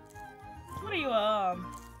you? What are you,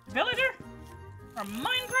 villager? From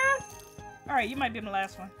Minecraft? Alright, you might be in the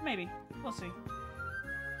last one. Maybe. We'll see.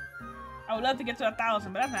 I would love to get to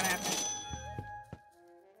 1,000, but that's not happening.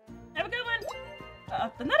 Have a good one.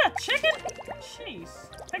 Another chicken? Jeez.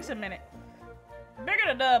 Takes a minute.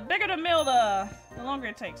 The bigger the meal, the longer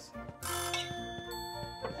it takes.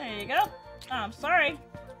 There you go. I'm sorry.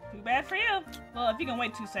 Too bad for you. Well, if you can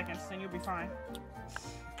wait 2 seconds, then you'll be fine.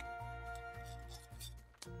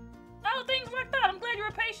 Oh, things worked out. I'm glad you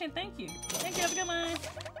were patient. Thank you. Thank you. Have a good one.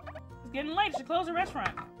 It's getting late. You should close the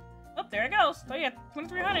restaurant. Oh, there it goes. So yeah,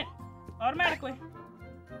 2,300 automatically.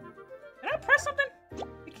 Did I press something?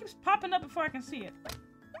 It keeps popping up before I can see it.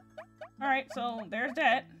 All right, so there's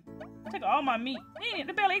that. I'll take all my meat. They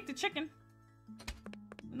barely ate the chicken.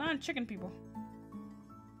 Non-chicken people.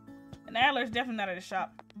 And Adler's definitely not at the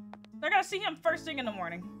shop. So I gotta see him first thing in the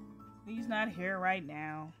morning. He's not here right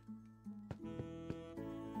now.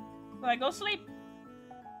 So I go sleep.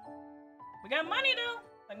 We got money though.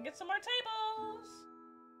 I can get some more tables.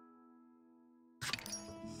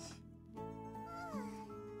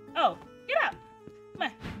 Oh, get up. Come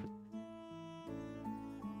on.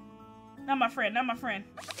 Not my friend, not my friend.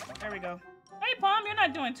 There we go. Hey, Palm, you're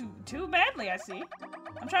not doing too badly, I see.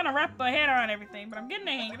 I'm trying to wrap my head around everything, but I'm getting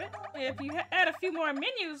the hang of it. If you add a few more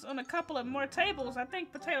menus on a couple of more tables, I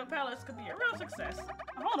think Potato Palace could be a real success.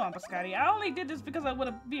 Hold on, Biscotti. I only did this because I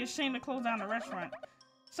would be ashamed to close down the restaurant.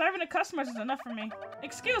 Serving the customers is enough for me.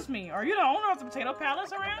 Excuse me, are you the owner of the Potato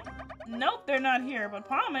Palace around? Nope, they're not here, but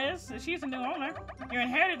Palm is. She's the new owner. You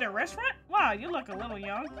inherited the restaurant? Wow, you look a little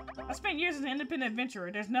young. I spent years as an independent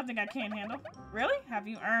adventurer. There's nothing I can't handle. Really? Have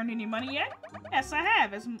you earned any money yet? Yes, I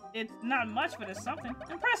have. It's not much, but it's something.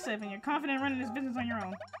 Impressive, and you're confident running this business on your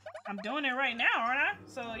own. I'm doing it right now, aren't I?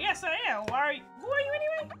 So, yes, I am. Who are you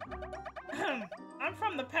anyway? I'm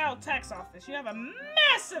from the PAL tax office. You have a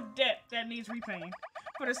massive debt that needs repaying.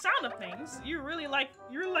 For the sound of things, you're really like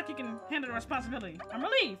you can handle the responsibility. I'm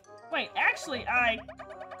relieved. Wait, actually, I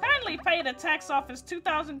kindly pay the tax office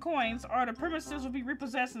 2,000 coins, or the premises will be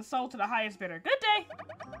repossessed and sold to the highest bidder. Good day.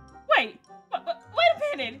 Wait a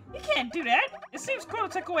minute. You can't do that. It seems cruel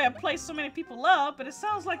to take away a place so many people love, but it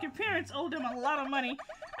sounds like your parents owe them a lot of money. I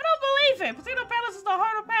don't believe it. Potato Palace is the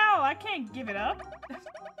heart of PAL. I can't give it up.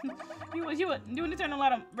 you need to earn a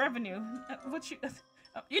lot of revenue.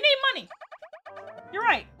 You need money. You're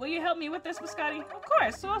right. Will you help me with this, Biscotti? Of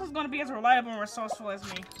course. Who else is going to be as reliable and resourceful as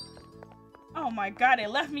me? Oh my god, they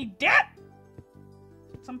left me dead!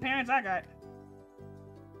 Some parents I got.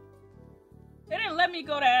 They didn't let me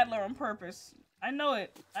go to Adler on purpose. I know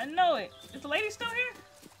it. I know it. Is the lady still here?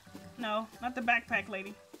 No, not the backpack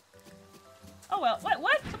lady. Oh well.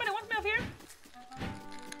 What? Somebody wants me up here?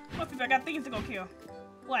 What people? I got things to go kill.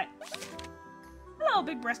 What? Hello,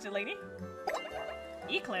 big-breasted lady.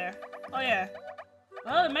 Eclair. Oh yeah.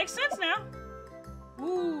 Well, it makes sense now.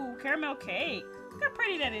 Ooh, caramel cake. Look how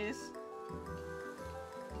pretty that is.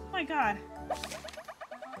 Oh my god.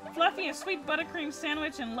 Fluffy and sweet buttercream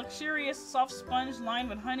sandwich and luxurious soft sponge lined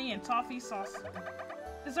with honey and toffee sauce.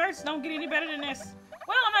 Desserts don't get any better than this.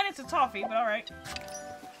 Well, I'm not into toffee, but alright.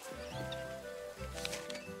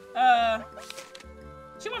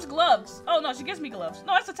 She wants gloves. Oh no, she gives me gloves.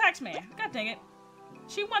 No, that's the tax man. God dang it.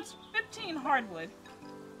 She wants 15 hardwood.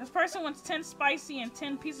 This person wants 10 spicy and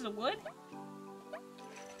 10 pieces of wood?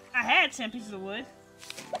 I had 10 pieces of wood.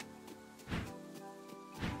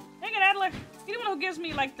 Dang it, Adler. You're the one who gives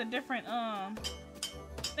me, like, the different,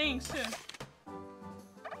 things, too. Look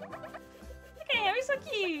at him. He's so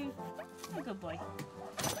cute. Oh, good boy.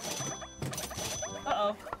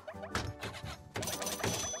 Uh-oh.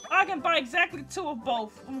 I can buy exactly 2 of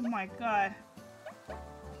both. Oh, my God. I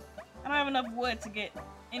don't have enough wood to get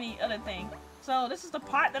any other thing. So this is the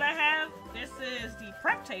pot that I have, this is the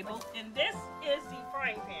prep table, and this is the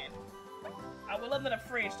frying pan. I will under the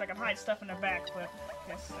fridge so I can hide stuff in the back, but I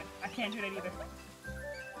guess I can't do that either.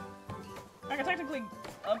 I can technically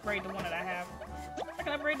upgrade the one that I have. I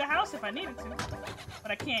can upgrade the house if I needed to,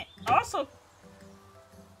 but I can't. Also,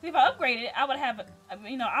 if I upgraded it, I would have a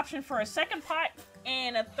option for a second pot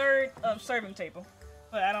and a third serving table.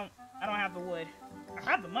 But I don't have the wood. I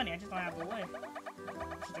have the money, I just don't have the wood.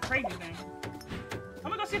 Which is the crazy thing. I'm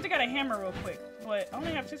gonna go see if they got a hammer real quick, but I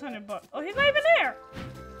only have 600 bucks. Oh, he's not even there!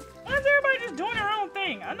 Why is everybody just doing their own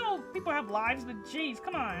thing? I know people have lives, but jeez,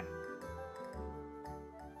 come on.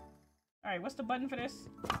 Alright, what's the button for this?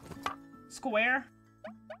 Square.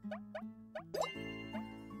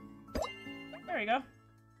 There we go.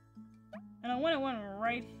 And I want one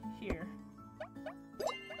right here.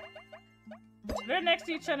 They're next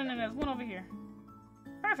to each other, and then there's one over here.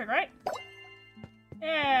 Perfect, right?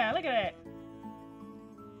 Yeah, look at that.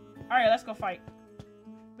 Alright, let's go fight.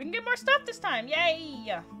 We can get more stuff this time.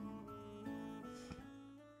 Yay!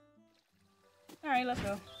 Alright, let's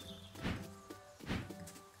go.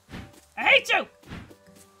 I hate you!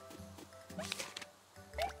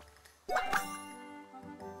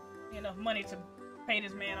 Enough money to pay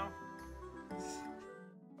this man off.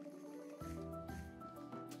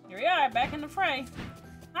 Here we are, back in the fray.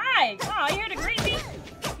 Hi! Oh, you here to greet me?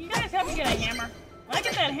 You guys help me get a hammer. When I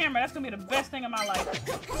get that hammer, that's gonna be the best thing of my life.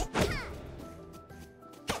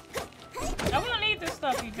 I will need this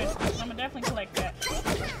stuff eventually, so I'm gonna definitely collect that.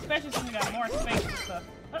 Especially since we got more space and stuff.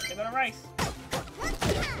 Oh, they got a rice. I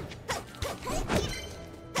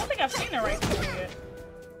don't think I've seen the rice before yet.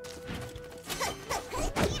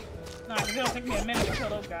 Nah, because it'll take me a minute to kill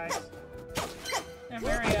those guys. They're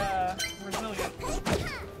very, resilient.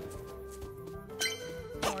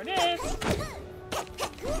 More of this.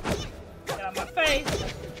 face.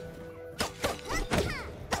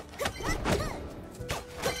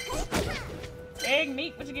 Egg,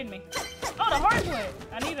 meat, what you getting me? Oh, the hardwood.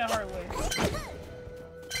 I need a hardwood.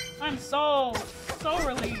 I'm so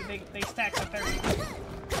relieved they stacked the 30.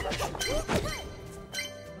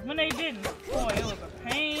 When they didn't, boy, it was a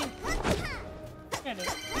pain. I had to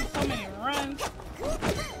do so many runs. It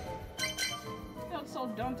felt so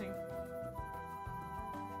daunting.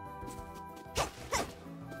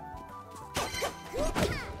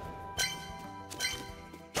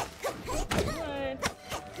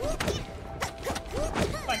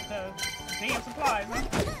 Like the damn supplies, huh?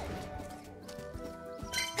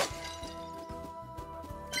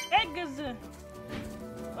 Egg is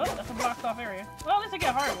oh, that's a blocked off area. Well, at least I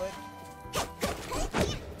get hardwood.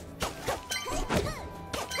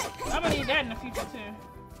 I'm gonna need that in the future too.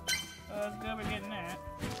 So it's good we're getting that.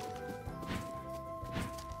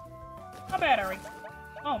 How bad are we?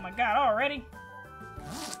 Oh my god, already?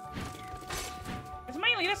 It's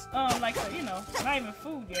mainly this, like, you know, not even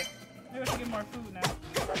food yet. Maybe I should get more food now.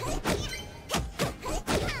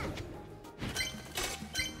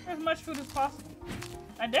 As much food as possible.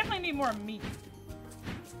 I definitely need more meat.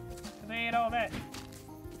 Cause I ate all that.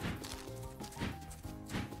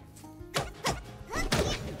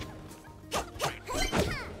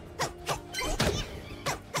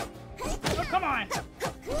 Oh, come on!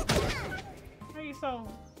 Why are you so...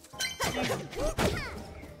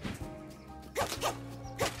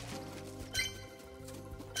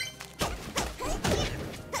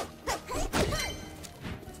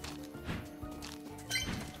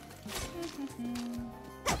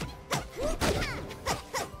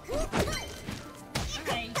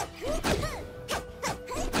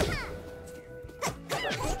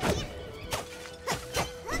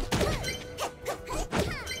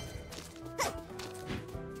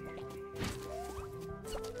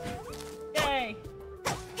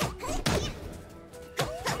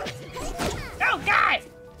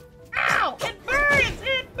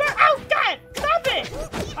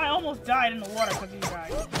 died in the water because of you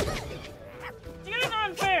guys. You guys are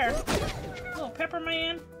unfair. Little pepper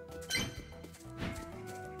man.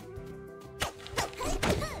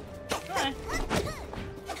 Hi.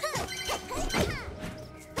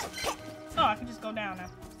 Oh, I can just go down now.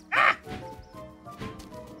 Ah!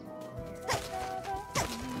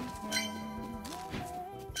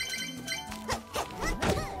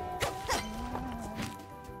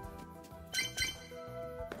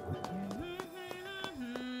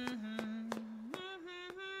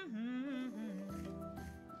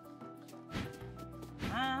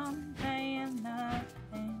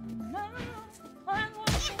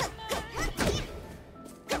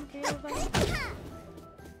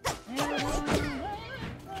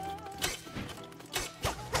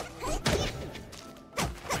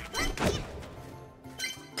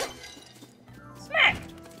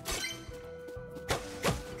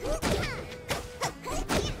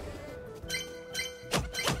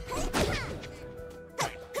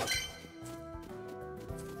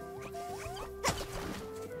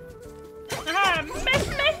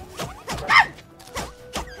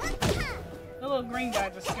 Green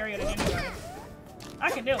guys are scarier than anybody. I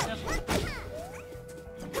can deal with this one.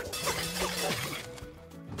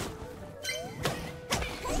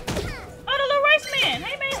 Oh, the little race man!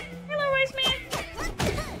 Hey, man! Hey, little race man!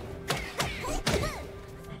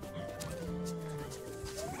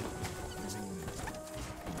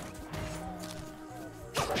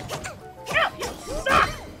 Ow! You suck!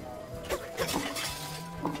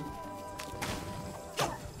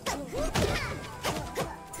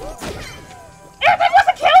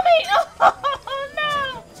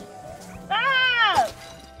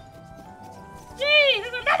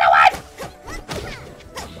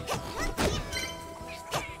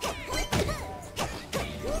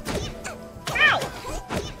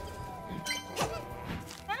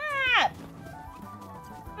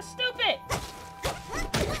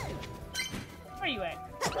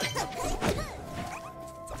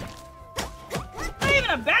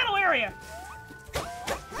 A battle area. So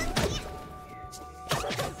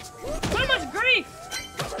much grief.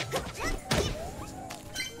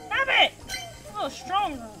 Stop it. Oh,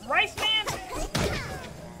 strong rice man.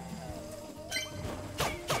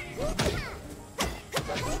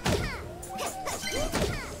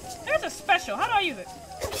 There's a special. How do I use it?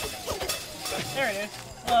 There it is.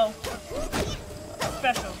 Well,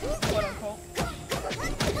 special, quote unquote.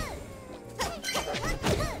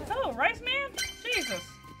 Oh, rice man. Jesus.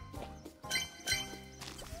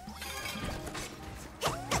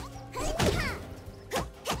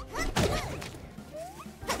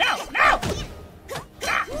 No! No!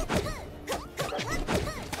 Ah!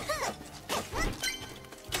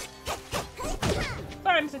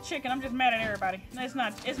 chicken. I'm just mad at everybody. No, it's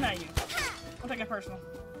not. It's not you. Don't take it personal.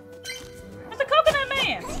 It's the coconut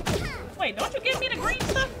man. Wait, don't you give me the green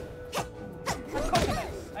stuff? Or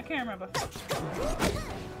coconuts? I can't remember.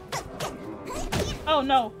 Oh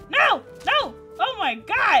no! No! No! Oh my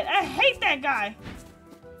god! I hate that guy.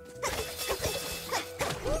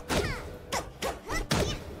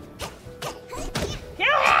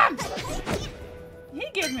 Kill him! He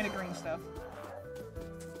gives me the green stuff.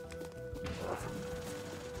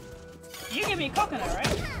 You give me a coconut,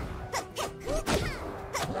 right?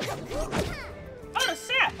 Oh, the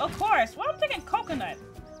sap, of course. Well, I'm thinking coconut.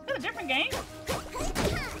 Is that a different game?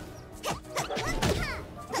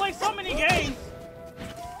 I play so many games.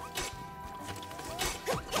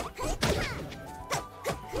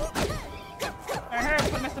 I heard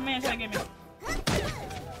what Mr. Man trying to get me.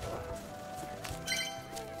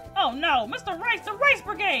 Oh no, Mr. Rice, the Rice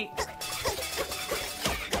Brigade!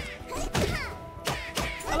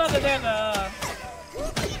 I love that there's a...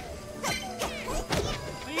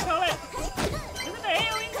 what do you call it? Is it the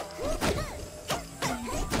AoE?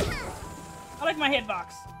 I like my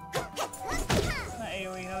hitbox. Not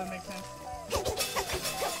AoE, that doesn't make sense.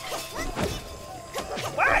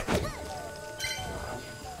 What?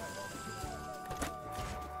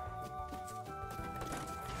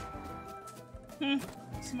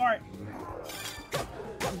 Smart.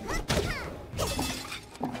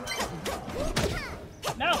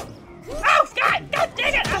 No! Oh, God! God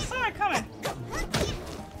dang it! I saw it coming!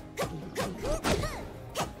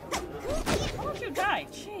 Why don't you die?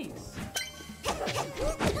 Jeez.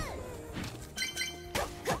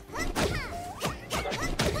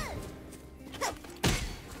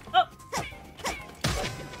 Oh!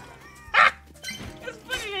 Ah!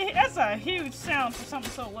 That's a huge sound for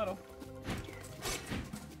something so little.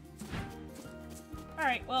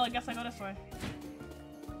 Alright, well, I guess I go this way.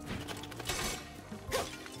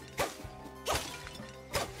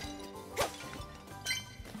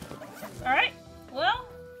 Alright, well,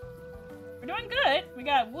 we're doing good. We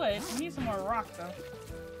got wood. We need some more rock, though.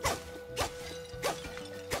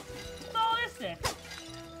 What's all this then?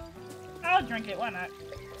 I'll drink it, why not?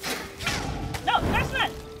 No, that's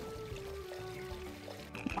not!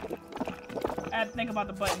 I had to think about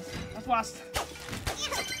the buttons. That's why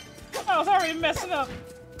I was already messing up.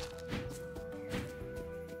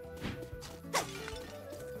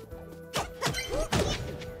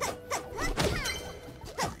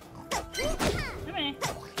 Come here.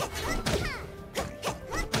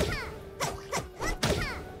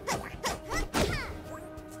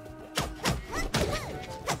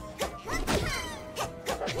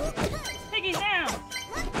 Piggy down.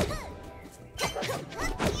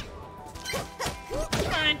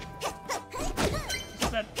 Come on.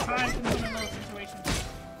 Just that time-consuming little situation.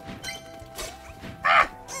 Ah!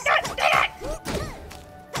 God dang it!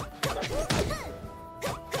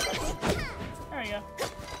 There we go.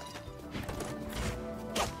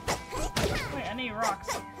 Wait, I need rocks.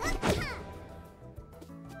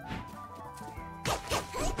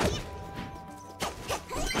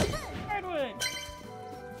 Hardwood.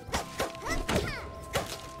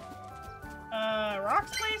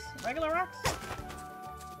 Rocks, please? Regular rocks?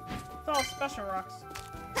 It's all special rocks.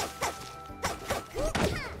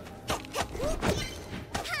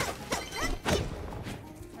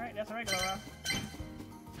 Alright, that's a regular rock.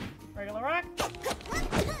 Regular rock.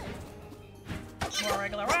 More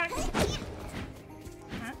regular rock.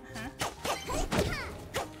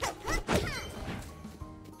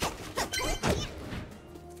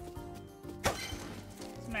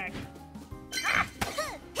 Smack. Ah!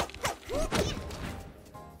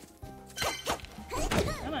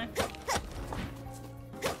 Come on.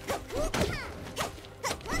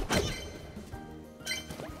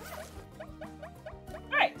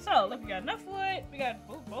 Alright, so look, we got enough wood. We got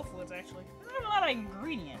both woods actually. We have a lot of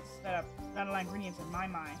ingredients that not a lot of ingredients in my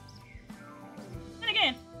mind. And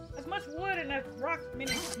again, as much wood and as rock,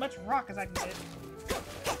 meaning as much rock as I can get.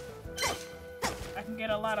 I can get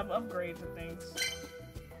a lot of upgrades and things.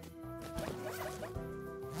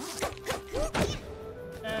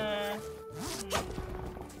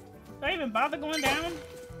 Do I even bother going down?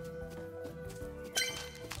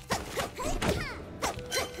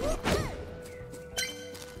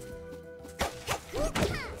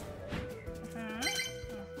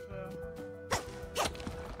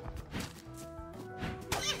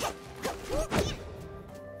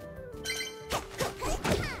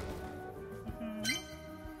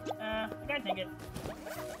 I gotta take it.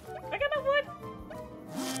 I got no wood.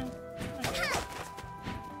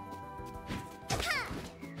 Okay.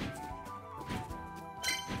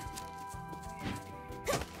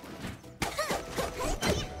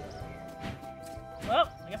 Well,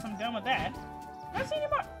 I guess guess I'm done with that. I don't see any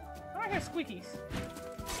more. I hear squeakies.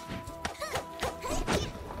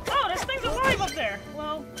 Oh, there's things alive up there.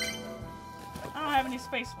 Well, I don't have any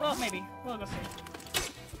space. Well, maybe. We'll go see.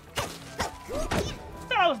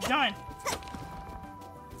 Thought I was done.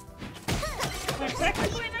 Wait,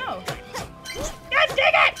 technically, no. God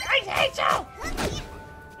dang it! I hate you!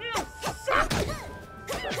 You suck!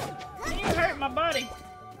 You hurt my body.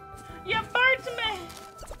 You burnt me!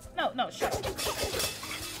 No, shut up.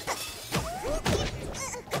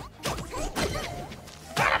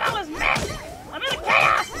 Son of a mess! I'm in a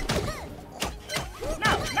chaos!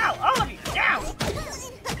 No, all of you, down!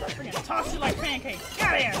 We're gonna toss you like pancakes. Get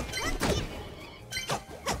out of here!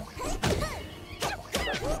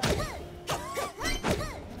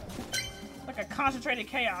 Like a concentrated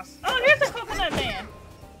chaos. Oh, here's the coconut man!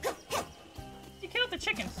 He killed the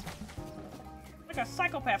chickens. Like a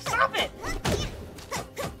psychopath. Stop it!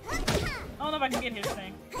 I don't know if I can get his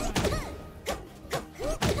thing.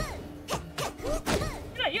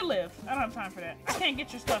 You know, you live. I don't have time for that. I can't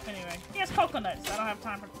get your stuff anyway. He has coconuts. I don't have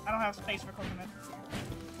time for. I don't have space for coconuts.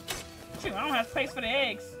 Shoot, I don't have space for the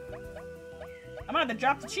eggs. I'm gonna have to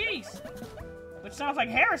drop the cheese, which sounds like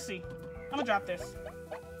heresy. I'm gonna drop this.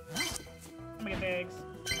 I'm gonna get the eggs.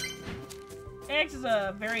 Eggs is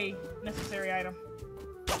a very necessary item.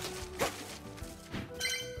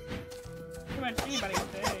 Pretty much anybody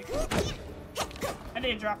with the eggs. I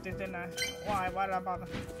did drop this, didn't I? Why? Why did I bother?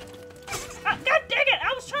 God dang it!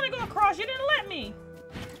 I was trying to go across. You didn't let me.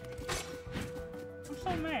 I'm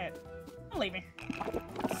so mad. I'm leaving. I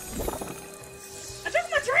drank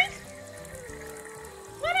my drink?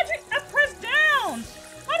 Why did I drink? I pressed down.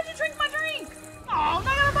 Why did you drink my drink? Oh,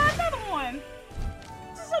 now I gotta buy another one.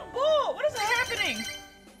 This is a bull. What is happening?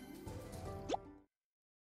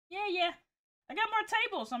 Yeah. I got more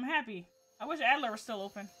tables. I'm happy. I wish Adler was still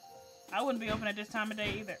open. I wouldn't be open at this time of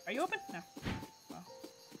day either. Are you open? No. Well.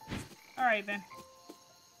 Alright then.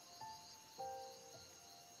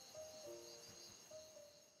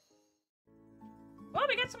 Well,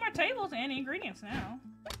 we got some more tables and ingredients now.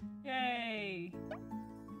 Yay.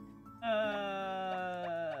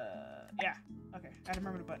 Yeah. Okay, I had to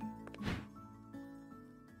remember the button.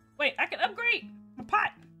 Wait, I can upgrade my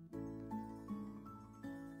pot.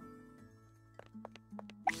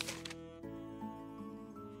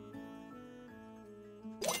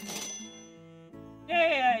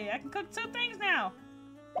 Yay, I can cook 2 things now.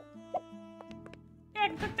 Yeah, I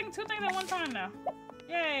can cook 2 things at one time now.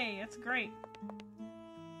 Yay, that's great.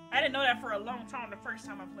 I didn't know that for a long time the first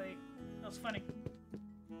time I played. That was funny.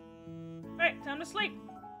 Alright, time to sleep.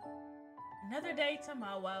 Another day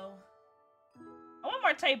tomorrow. I want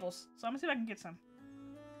more tables, so I'm gonna see if I can get some.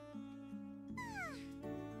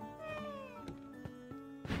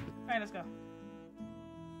 Alright, let's go.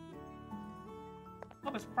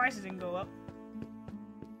 Hope his prices didn't go up.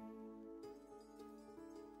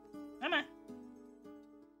 Come on.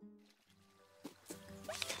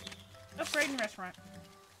 Upgrading restaurant.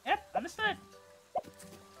 Yep, understood.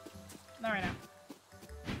 Not right now.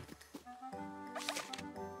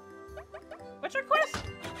 What's your quest?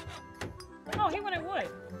 Oh, he wanted wood.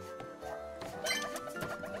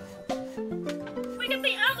 We get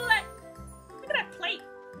the omelet! Look at that plate.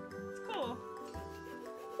 It's cool.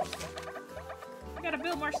 I gotta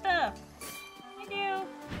build more stuff. Thank you.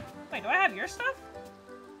 Wait, do I have your stuff?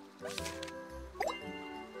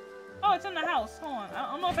 Oh, it's in the house. Hold on.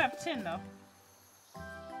 I don't know if I have 10 though.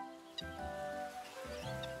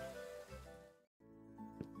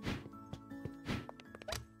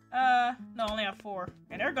 No, I only have 4.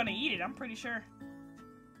 And they're gonna eat it, I'm pretty sure.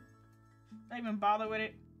 Don't even bother with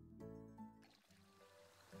it.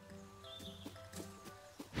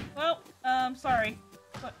 Well, sorry.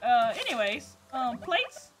 But, anyways,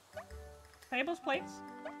 plates? Tables, plates?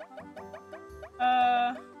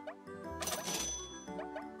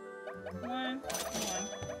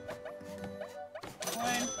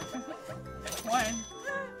 One.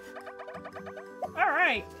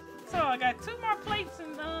 Alright. So I got 2 more plates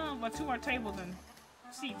and, well, 2 more tables and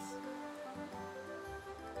seats.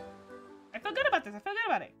 I feel good about this. I feel good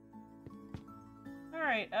about it.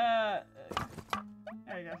 Alright, there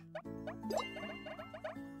we go.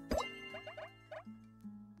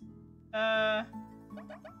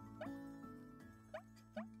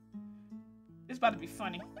 This is about to be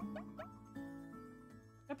funny. Can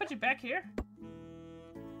I put you back here?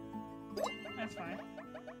 That's fine.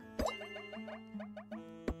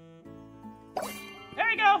 There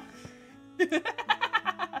we go!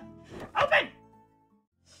 Open!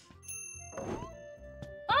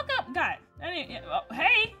 Welcome! God.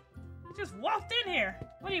 Hey! You just walked in here.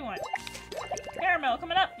 What do you want? Caramel,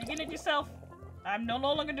 coming up. You getting it yourself? I'm no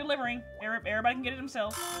longer delivering. Everybody can get it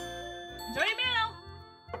themselves. Enjoy your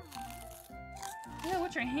meal! Yeah,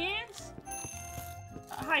 with your hands?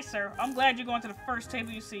 Hi, sir. I'm glad you're going to the first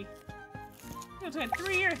table you see. It'll take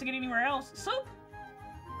 3 years to get anywhere else. Soup?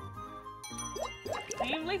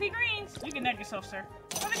 Same leafy greens. You can nut yourself, sir.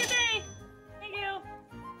 Have a good day! Thank you!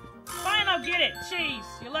 Fine, I'll get it. Jeez,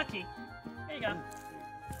 you're lucky. There you go.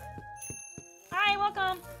 Hi,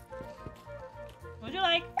 welcome! What would you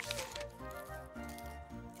like?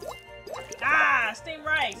 Ah, steamed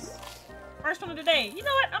rice. First one of the day. You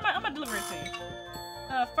know what? I'm gonna deliver it to you.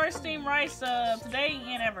 First steamed rice today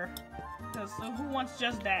and ever. Because who wants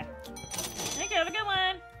just that? Thank you. Have a good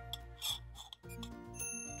one.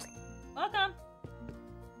 Welcome.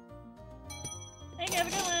 Thank you. Have a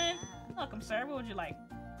good one. Welcome, sir. What would you like?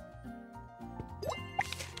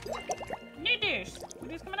 New dish. New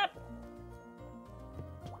dish coming up.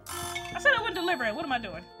 I said I wouldn't deliver it. What am I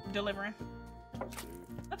doing? Delivering.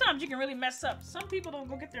 Sometimes you can really mess up. Some people don't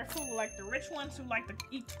go get their food, like the rich ones who like to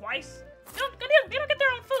eat twice. They don't get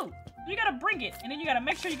their own food. You gotta bring it, and then you gotta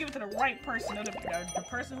make sure you give it to the right person. Or the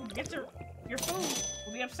person who gets your food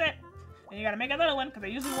will be upset. And you gotta make another one, because they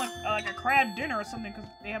usually want like a crab dinner or something, because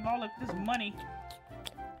they have all of this money.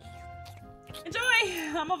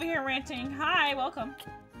 Enjoy! I'm over here ranting. Hi, welcome.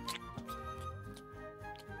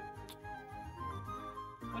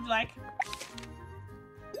 What'd you like?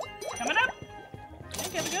 Coming up!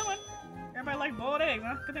 Thank you, have a good one. Everybody like boiled eggs,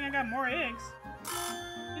 huh? Good thing I got more eggs.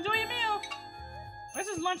 Enjoy your meal! Where's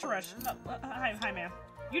this lunch rush? Hi, ma'am.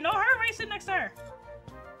 You know her? Why are you sitting next to her?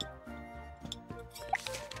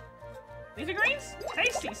 Leafy greens?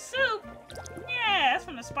 Tasty soup! Yeah, that's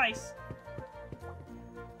from the spice.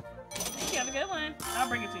 Thank you, have a good one. I'll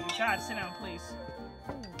bring it to you. God, sit down, please.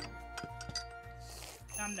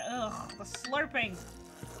 The slurping.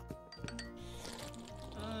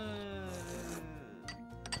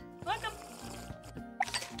 Welcome.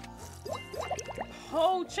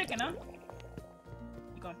 Whole chicken, huh?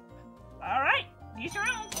 You going? All right. Use your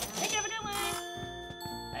own. Thank you. Have a good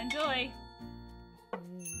one. Enjoy.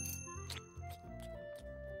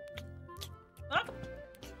 Welcome.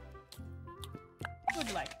 What would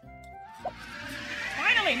you like?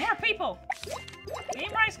 Finally, more people.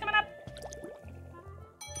 Steamed rice coming up.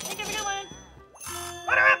 Thank you. Have a good one.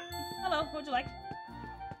 Order up. Hello. What would you like?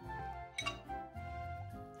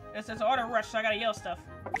 It says order rush, so I gotta yell stuff.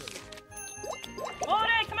 Oh,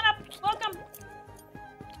 day coming up! Welcome!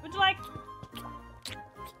 What'd you like?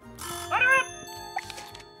 Order up!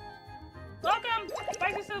 Welcome!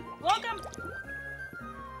 Spicy soup! Welcome!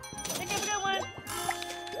 Thank you, have a good one.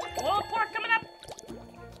 Old pork coming up!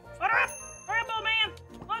 Order up! Hurry up, old man!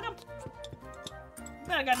 Welcome!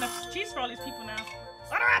 I got enough cheese for all these people now.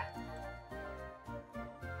 Order up!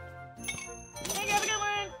 Thank you, have a good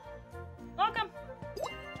one. Welcome!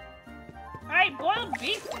 Alright, boiled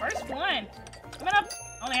beef, first one. Coming up.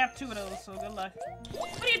 I only have 2 of those, so good luck.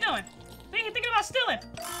 What are you doing? You're thinking about stealing.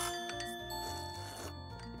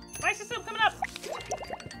 Spicy soup coming up.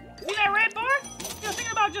 See that red bar? You're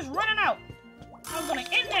thinking about just running out. I was gonna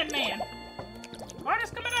end that man.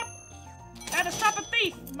 Artist coming up. I had to stop a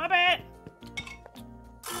thief. My bad.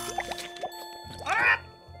 Order up.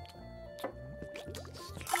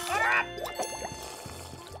 Order up.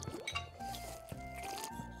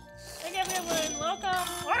 Thank you, everyone.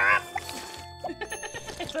 Welcome. Order up.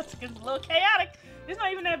 It's a little chaotic. It's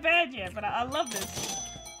not even that bad yet, but I love this.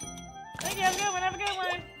 Thank you. Have a good one. Have a good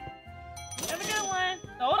one. Have a good one.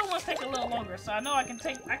 The older ones take a little longer, so I know I can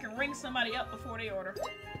ring somebody up before they order.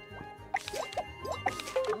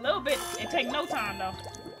 A little bit. It take no time though.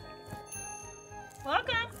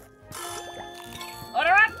 Welcome.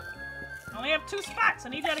 Order up. I only have 2 spots. I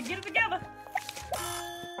need y'all to get it together.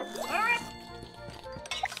 Order up.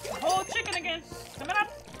 Whole chicken again. Coming up.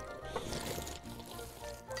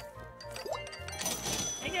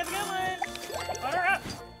 Thank you, have a good one. Order up.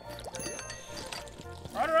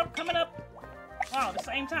 Order up, coming up. Wow, the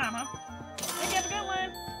same time, huh? Thank you, have a good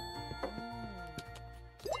one.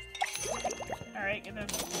 Alright, get them.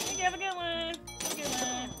 Thank you, have a good one. Have a good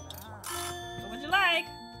one. What would you like?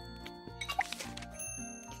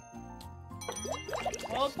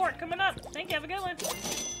 Old pork coming up. Thank you, have a good one.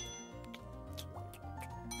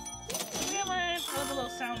 Good one. I love the little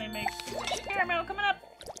sound they make. Caramel coming up.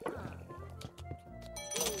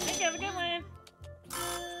 Thank you, have a good one.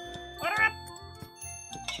 Order up.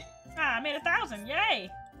 Ah, I made 1,000. Yay.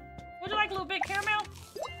 Would you like a little bit caramel?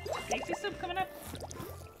 Tasty soup coming up.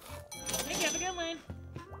 Thank you, have a good one.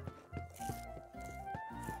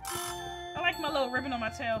 I like my little ribbon on my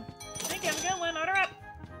tail. Thank you, have a good one. Order up.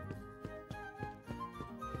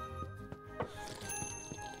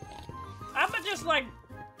 just like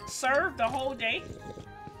serve the whole day.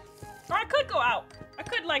 Or I could go out. I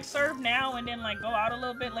could like serve now and then like go out a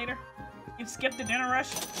little bit later and skip the dinner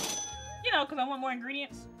rush. You know, because I want more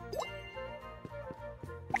ingredients.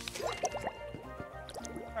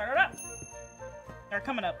 Start it up. They're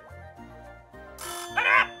coming up. Start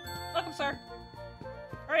it up! Welcome, sir.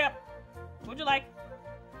 Hurry up. What'd you like?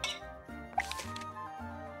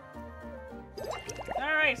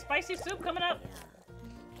 Alright, spicy soup coming up.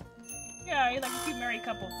 Yeah, you're like a cute married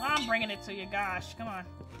couple. I'm bringing it to you, gosh. Come on.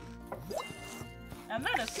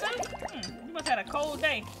 Another soup? You must have had a cold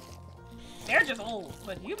day. They're just old,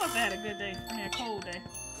 but you must have had a good day. I mean, a cold day.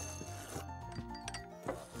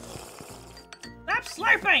 Stop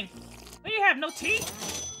slurping! Do you have no tea?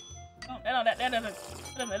 Oh, that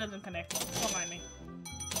doesn't connect. Don't mind me.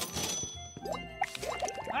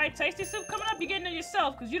 Alright, tasty soup coming up. You're getting it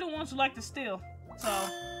yourself, because you're the ones who like to steal. So,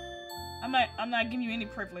 I'm not giving you any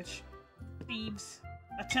privilege. Thieves.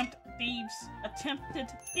 Attempted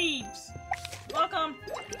thieves. Welcome.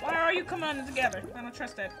 Why are you coming together? I don't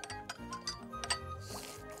trust that.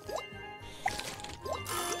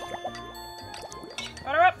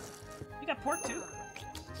 Order up. You got pork too.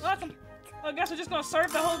 Welcome. Well, I guess we're just gonna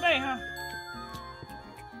serve the whole day, huh?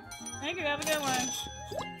 Thank you. Have a good one.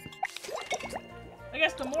 I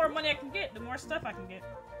guess the more money I can get, the more stuff I can get.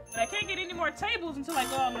 But I can't get any more tables until I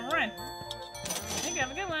go on the run. Thank you.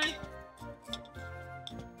 Have a good one.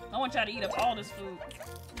 I want y'all to eat up all this food.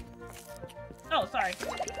 Oh, sorry.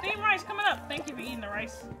 Steamed rice coming up. Thank you for eating the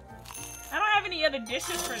rice. I don't have any other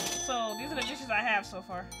dishes so these are the dishes I have so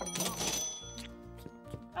far.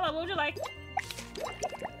 Hello, what would you like?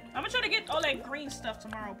 I'm gonna try to get all that green stuff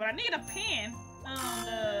tomorrow, but I need a pan.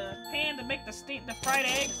 The pan to make the fried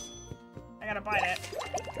eggs. I gotta buy that.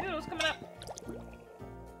 Noodles coming up.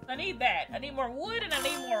 I need that. I need more wood and I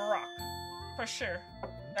need more rock. For sure.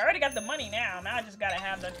 I already got the money now. Now I just gotta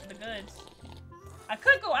have the goods. I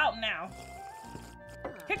could go out now.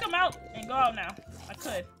 Kick them out and go out now. I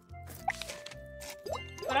could.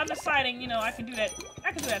 But I'm deciding, you know, I can do that.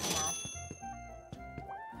 I can do that tomorrow.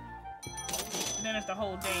 And then it's the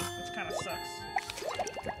whole day, which kind of sucks.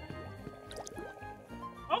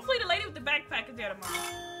 Hopefully the lady with the backpack is there tomorrow.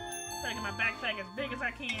 Try to get my backpack as big as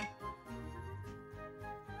I can.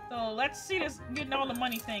 So let's see this getting all the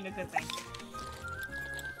money thing a good thing.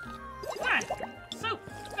 Come on! Soup!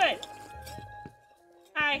 Good!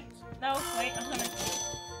 Hi! No, wait, I'm coming.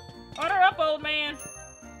 Order up, old man!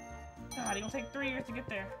 God, it's gonna take 3 years to get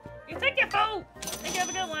there. You take your food! Thank you, have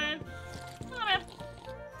a good one. Come on, man.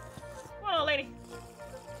 Come on, lady.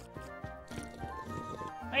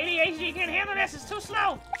 Lady AG can't handle this, it's too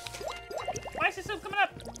slow! Spicy soup coming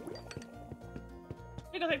up!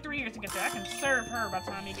 It's gonna take 3 years to get there. I can serve her by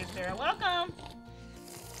the time he gets there. Welcome!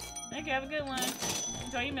 Thank you, have a good one.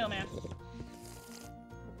 Enjoy your meal, man.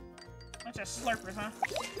 Bunch of slurpers, huh?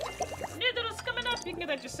 Noodles coming up! You can get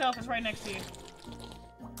that yourself, it's right next to you.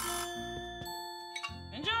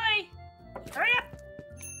 Enjoy! Hurry up!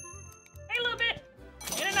 Hey, a little bit!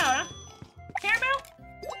 In and out, huh? Caramel?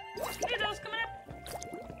 Noodles coming up!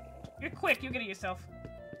 You're quick, you get it yourself.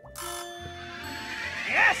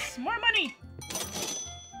 Yes! More money!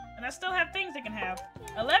 And I still have things they can have.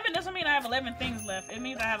 11 doesn't mean I have 11 things left. It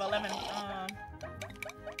means I have 11,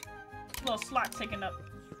 little slots taken up.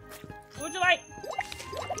 What would you like?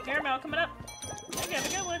 Caramel coming up. Thank you, have a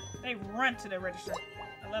good one. They run to the register.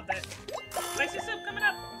 I love that. Spicy soup coming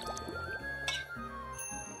up.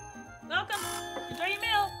 Welcome. Enjoy your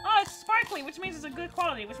meal. Oh, it's sparkly, which means it's a good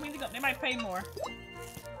quality, which means they might pay more.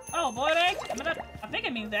 Oh, boiled egg coming up. I think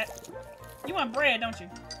it means that. You want bread, don't you?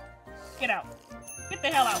 Get out. Get the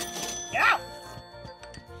hell out. Get out!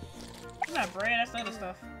 It's not bread, that's other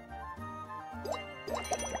stuff.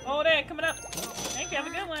 Oh, there, coming up. Thank you, have a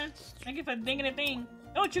good one. Thank you for dinging a thing.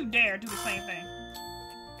 Don't you dare do the same thing.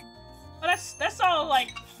 But that's all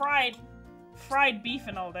like fried beef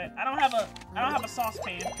and all that. I don't have a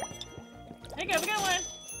saucepan. Thank you, have a good one.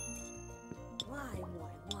 Why?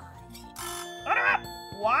 Order up!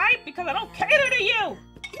 Why? Because I don't cater to you!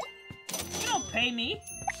 You don't pay me.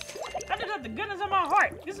 I just have the goodness of my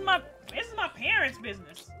heart. This is my parents'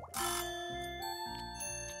 business.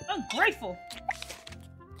 Ungrateful.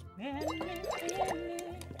 You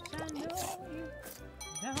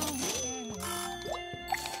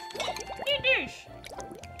douche.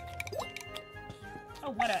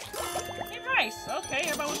 Oh, what a... Hey, rice. Okay,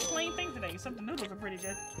 everybody wants plain thing today. Except the noodles are pretty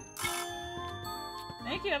good.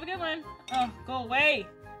 Thank you, have a good one. Oh, go away.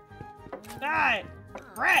 God.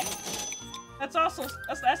 Brat. That's also...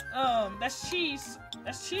 That's cheese.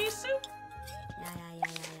 That's cheese soup? Yeah.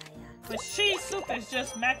 But cheese soup is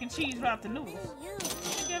just mac and cheese without the noodles.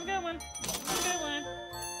 Thank you, have a good one. Have a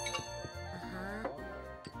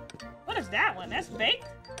is that one? That's baked?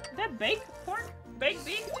 Is that baked pork? Baked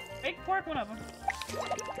beef? Baked pork? One of them.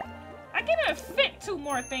 I can fit 2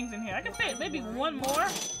 more things in here. I can fit maybe 1 more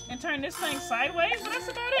and turn this thing sideways, but that's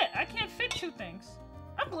about it. I can't fit 2 things.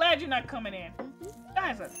 I'm glad you're not coming in. You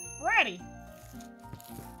guys are bratty.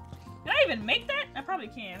 Can I even make that? I probably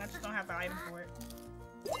can. I just don't have the item for it.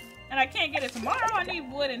 And I can't get it tomorrow. I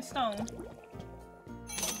need wood and stone.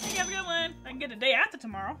 You have a good one. I can get the day after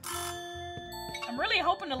tomorrow. I'm really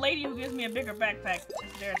hoping the lady who gives me a bigger backpack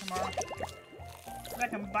is there tomorrow. So I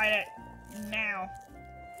can buy that now.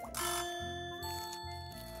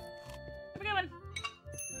 Have a good one.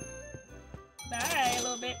 Bye, a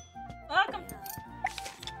little bit. Welcome.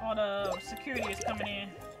 All the security is coming in.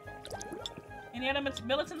 Any other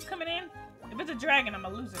militants coming in? If it's a dragon, I'm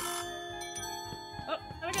gonna lose it. Oh,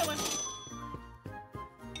 have a good one.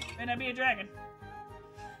 May not be a dragon.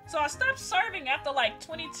 So I stopped serving after like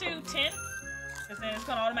 22:10, because then it's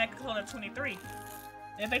gonna automatically close at 23.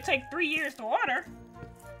 And if they take 3 years to order,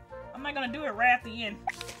 I'm not gonna do it right at the end.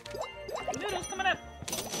 Noodles coming up.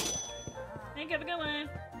 Thank you, have a good one.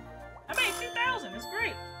 I made 2,000. It's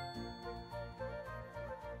great.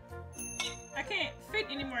 I can't fit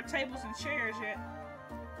any more tables and chairs yet.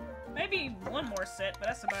 Maybe 1 more set, but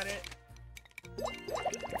that's about it.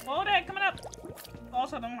 Oh, that coming up.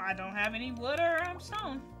 Also, I don't have any wood or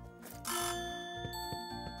stone.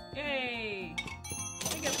 Yay! I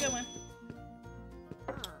think that's a good one.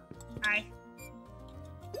 Hi.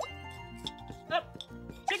 Up.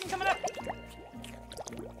 Chicken coming up.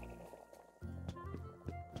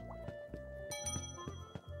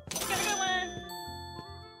 Got a good one.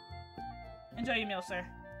 Enjoy your meal, sir.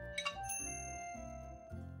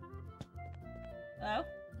 Hello?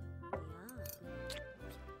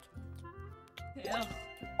 Ew.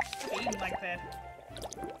 Look at eating like that.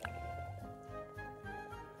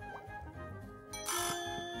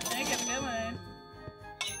 Thank you, have a good one.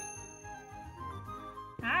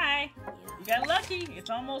 Hi. You got lucky. It's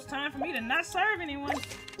almost time for me to not serve anyone.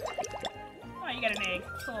 Oh, you got an egg.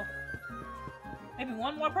 Cool. Maybe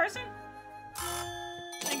 1 more person?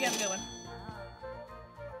 Thank you, have a good one.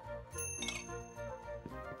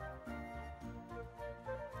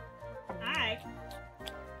 Hi.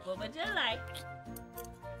 What would you like?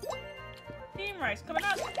 Team rice coming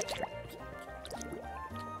up.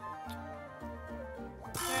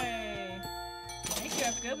 Hey. Thank you,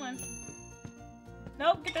 have a good one.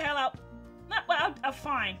 Nope, get the hell out. Not well, I'm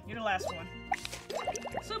fine. You're the last one.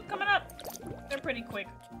 Soup coming up. They're pretty quick.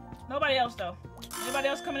 Nobody else though. Anybody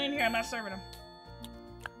else coming in here, I'm not serving them.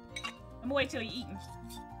 I'm gonna wait till you eaten.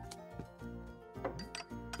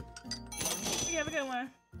 You have a good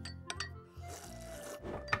one.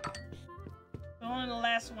 Only the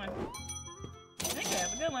last one. Thank you,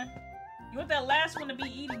 have a good one. You want that last one to be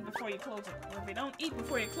eating before you close it. Or if they don't eat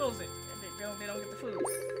before you close it, they don't get the food.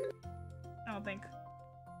 I don't think.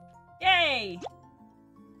 Yay!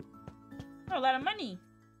 Oh, a lot of money.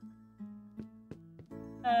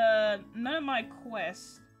 None of my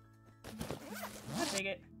quests. I dig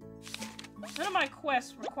it. None of my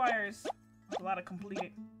quests requires a lot of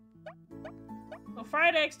completed. So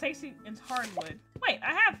fried eggs, tasty, and hardwood. Wait,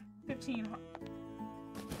 I have 15.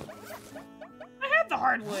 I have the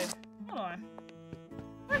hardwood. Hold on.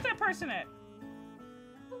 Where's that person at?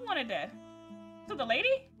 Who wanted that? Is it the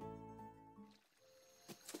lady?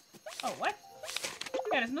 Oh, what?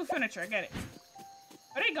 Yeah, there's new furniture. I get it.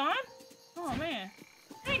 Are they gone? Oh, man.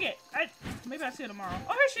 Dang it. Maybe I'll see her tomorrow.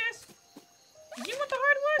 Oh, here she is. Did you want the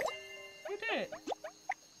hardwood? You did.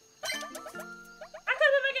 I could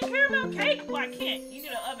have been making caramel cake. Well, I can't. You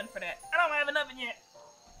need an oven for that. I don't have an oven yet.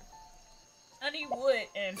 I need wood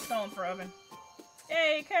and stone for oven.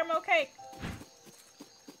 Yay, caramel cake.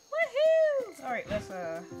 Woohoo! Alright, let's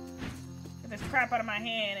get this crap out of my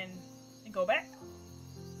hand and go back.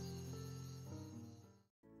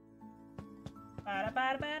 How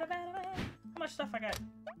much stuff I got?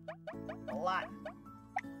 A lot.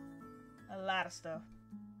 A lot of stuff.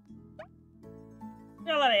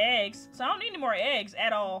 Got a lot of eggs, so I don't need any more eggs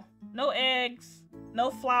at all. No eggs, no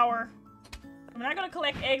flour. I'm not gonna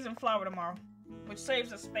collect eggs and flour tomorrow, which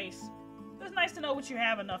saves us space. It's nice to know what you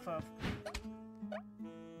have enough of.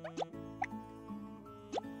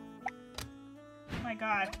 Oh my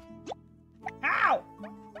god. How?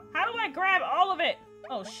 How do I grab all of it?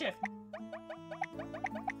 Oh, shift.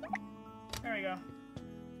 There we go.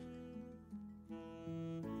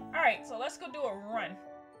 Alright, so let's go do a run.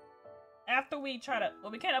 After we try to...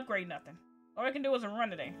 Well, we can't upgrade nothing. All we can do is a run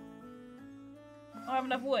today. I don't have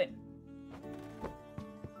enough wood.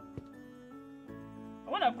 I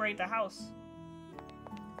want to upgrade the house.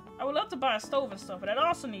 I would love to buy a stove and stuff, but that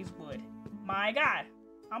also needs wood. My god.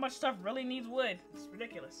 How much stuff really needs wood? It's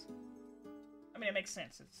ridiculous. I mean, it makes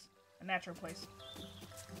sense. It's a natural place.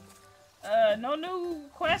 No new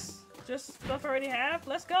quests. Just stuff I already have.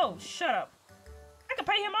 Let's go. Shut up. I could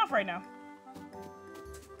pay him off right now.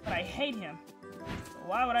 But I hate him. So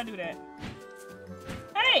why would I do that?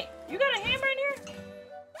 Hey! You got a hammer in here?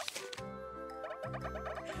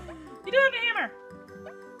 You do have a hammer!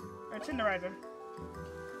 Or a tenderizer.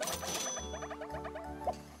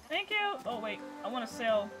 Thank you! Oh wait, I want to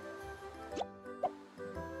sell...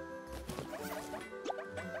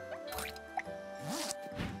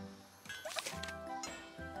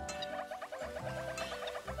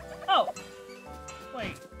 Oh!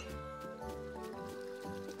 Wait.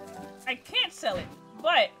 I can't sell it,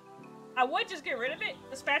 but I would just get rid of it,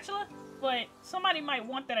 the spatula, but somebody might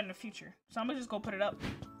want that in the future. So I'm gonna just go put it up.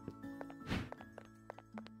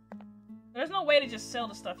 There's no way to just sell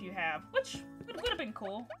the stuff you have, which would have been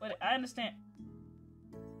cool, but I understand.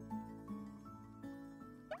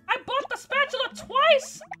 I bought the spatula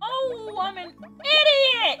twice! Oh, I'm an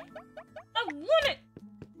idiot! I want it!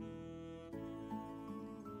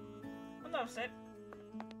 I'm not upset.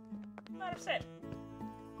 I'm not upset.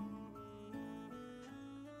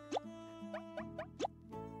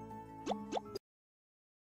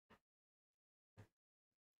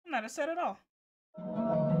 I'm not upset at all.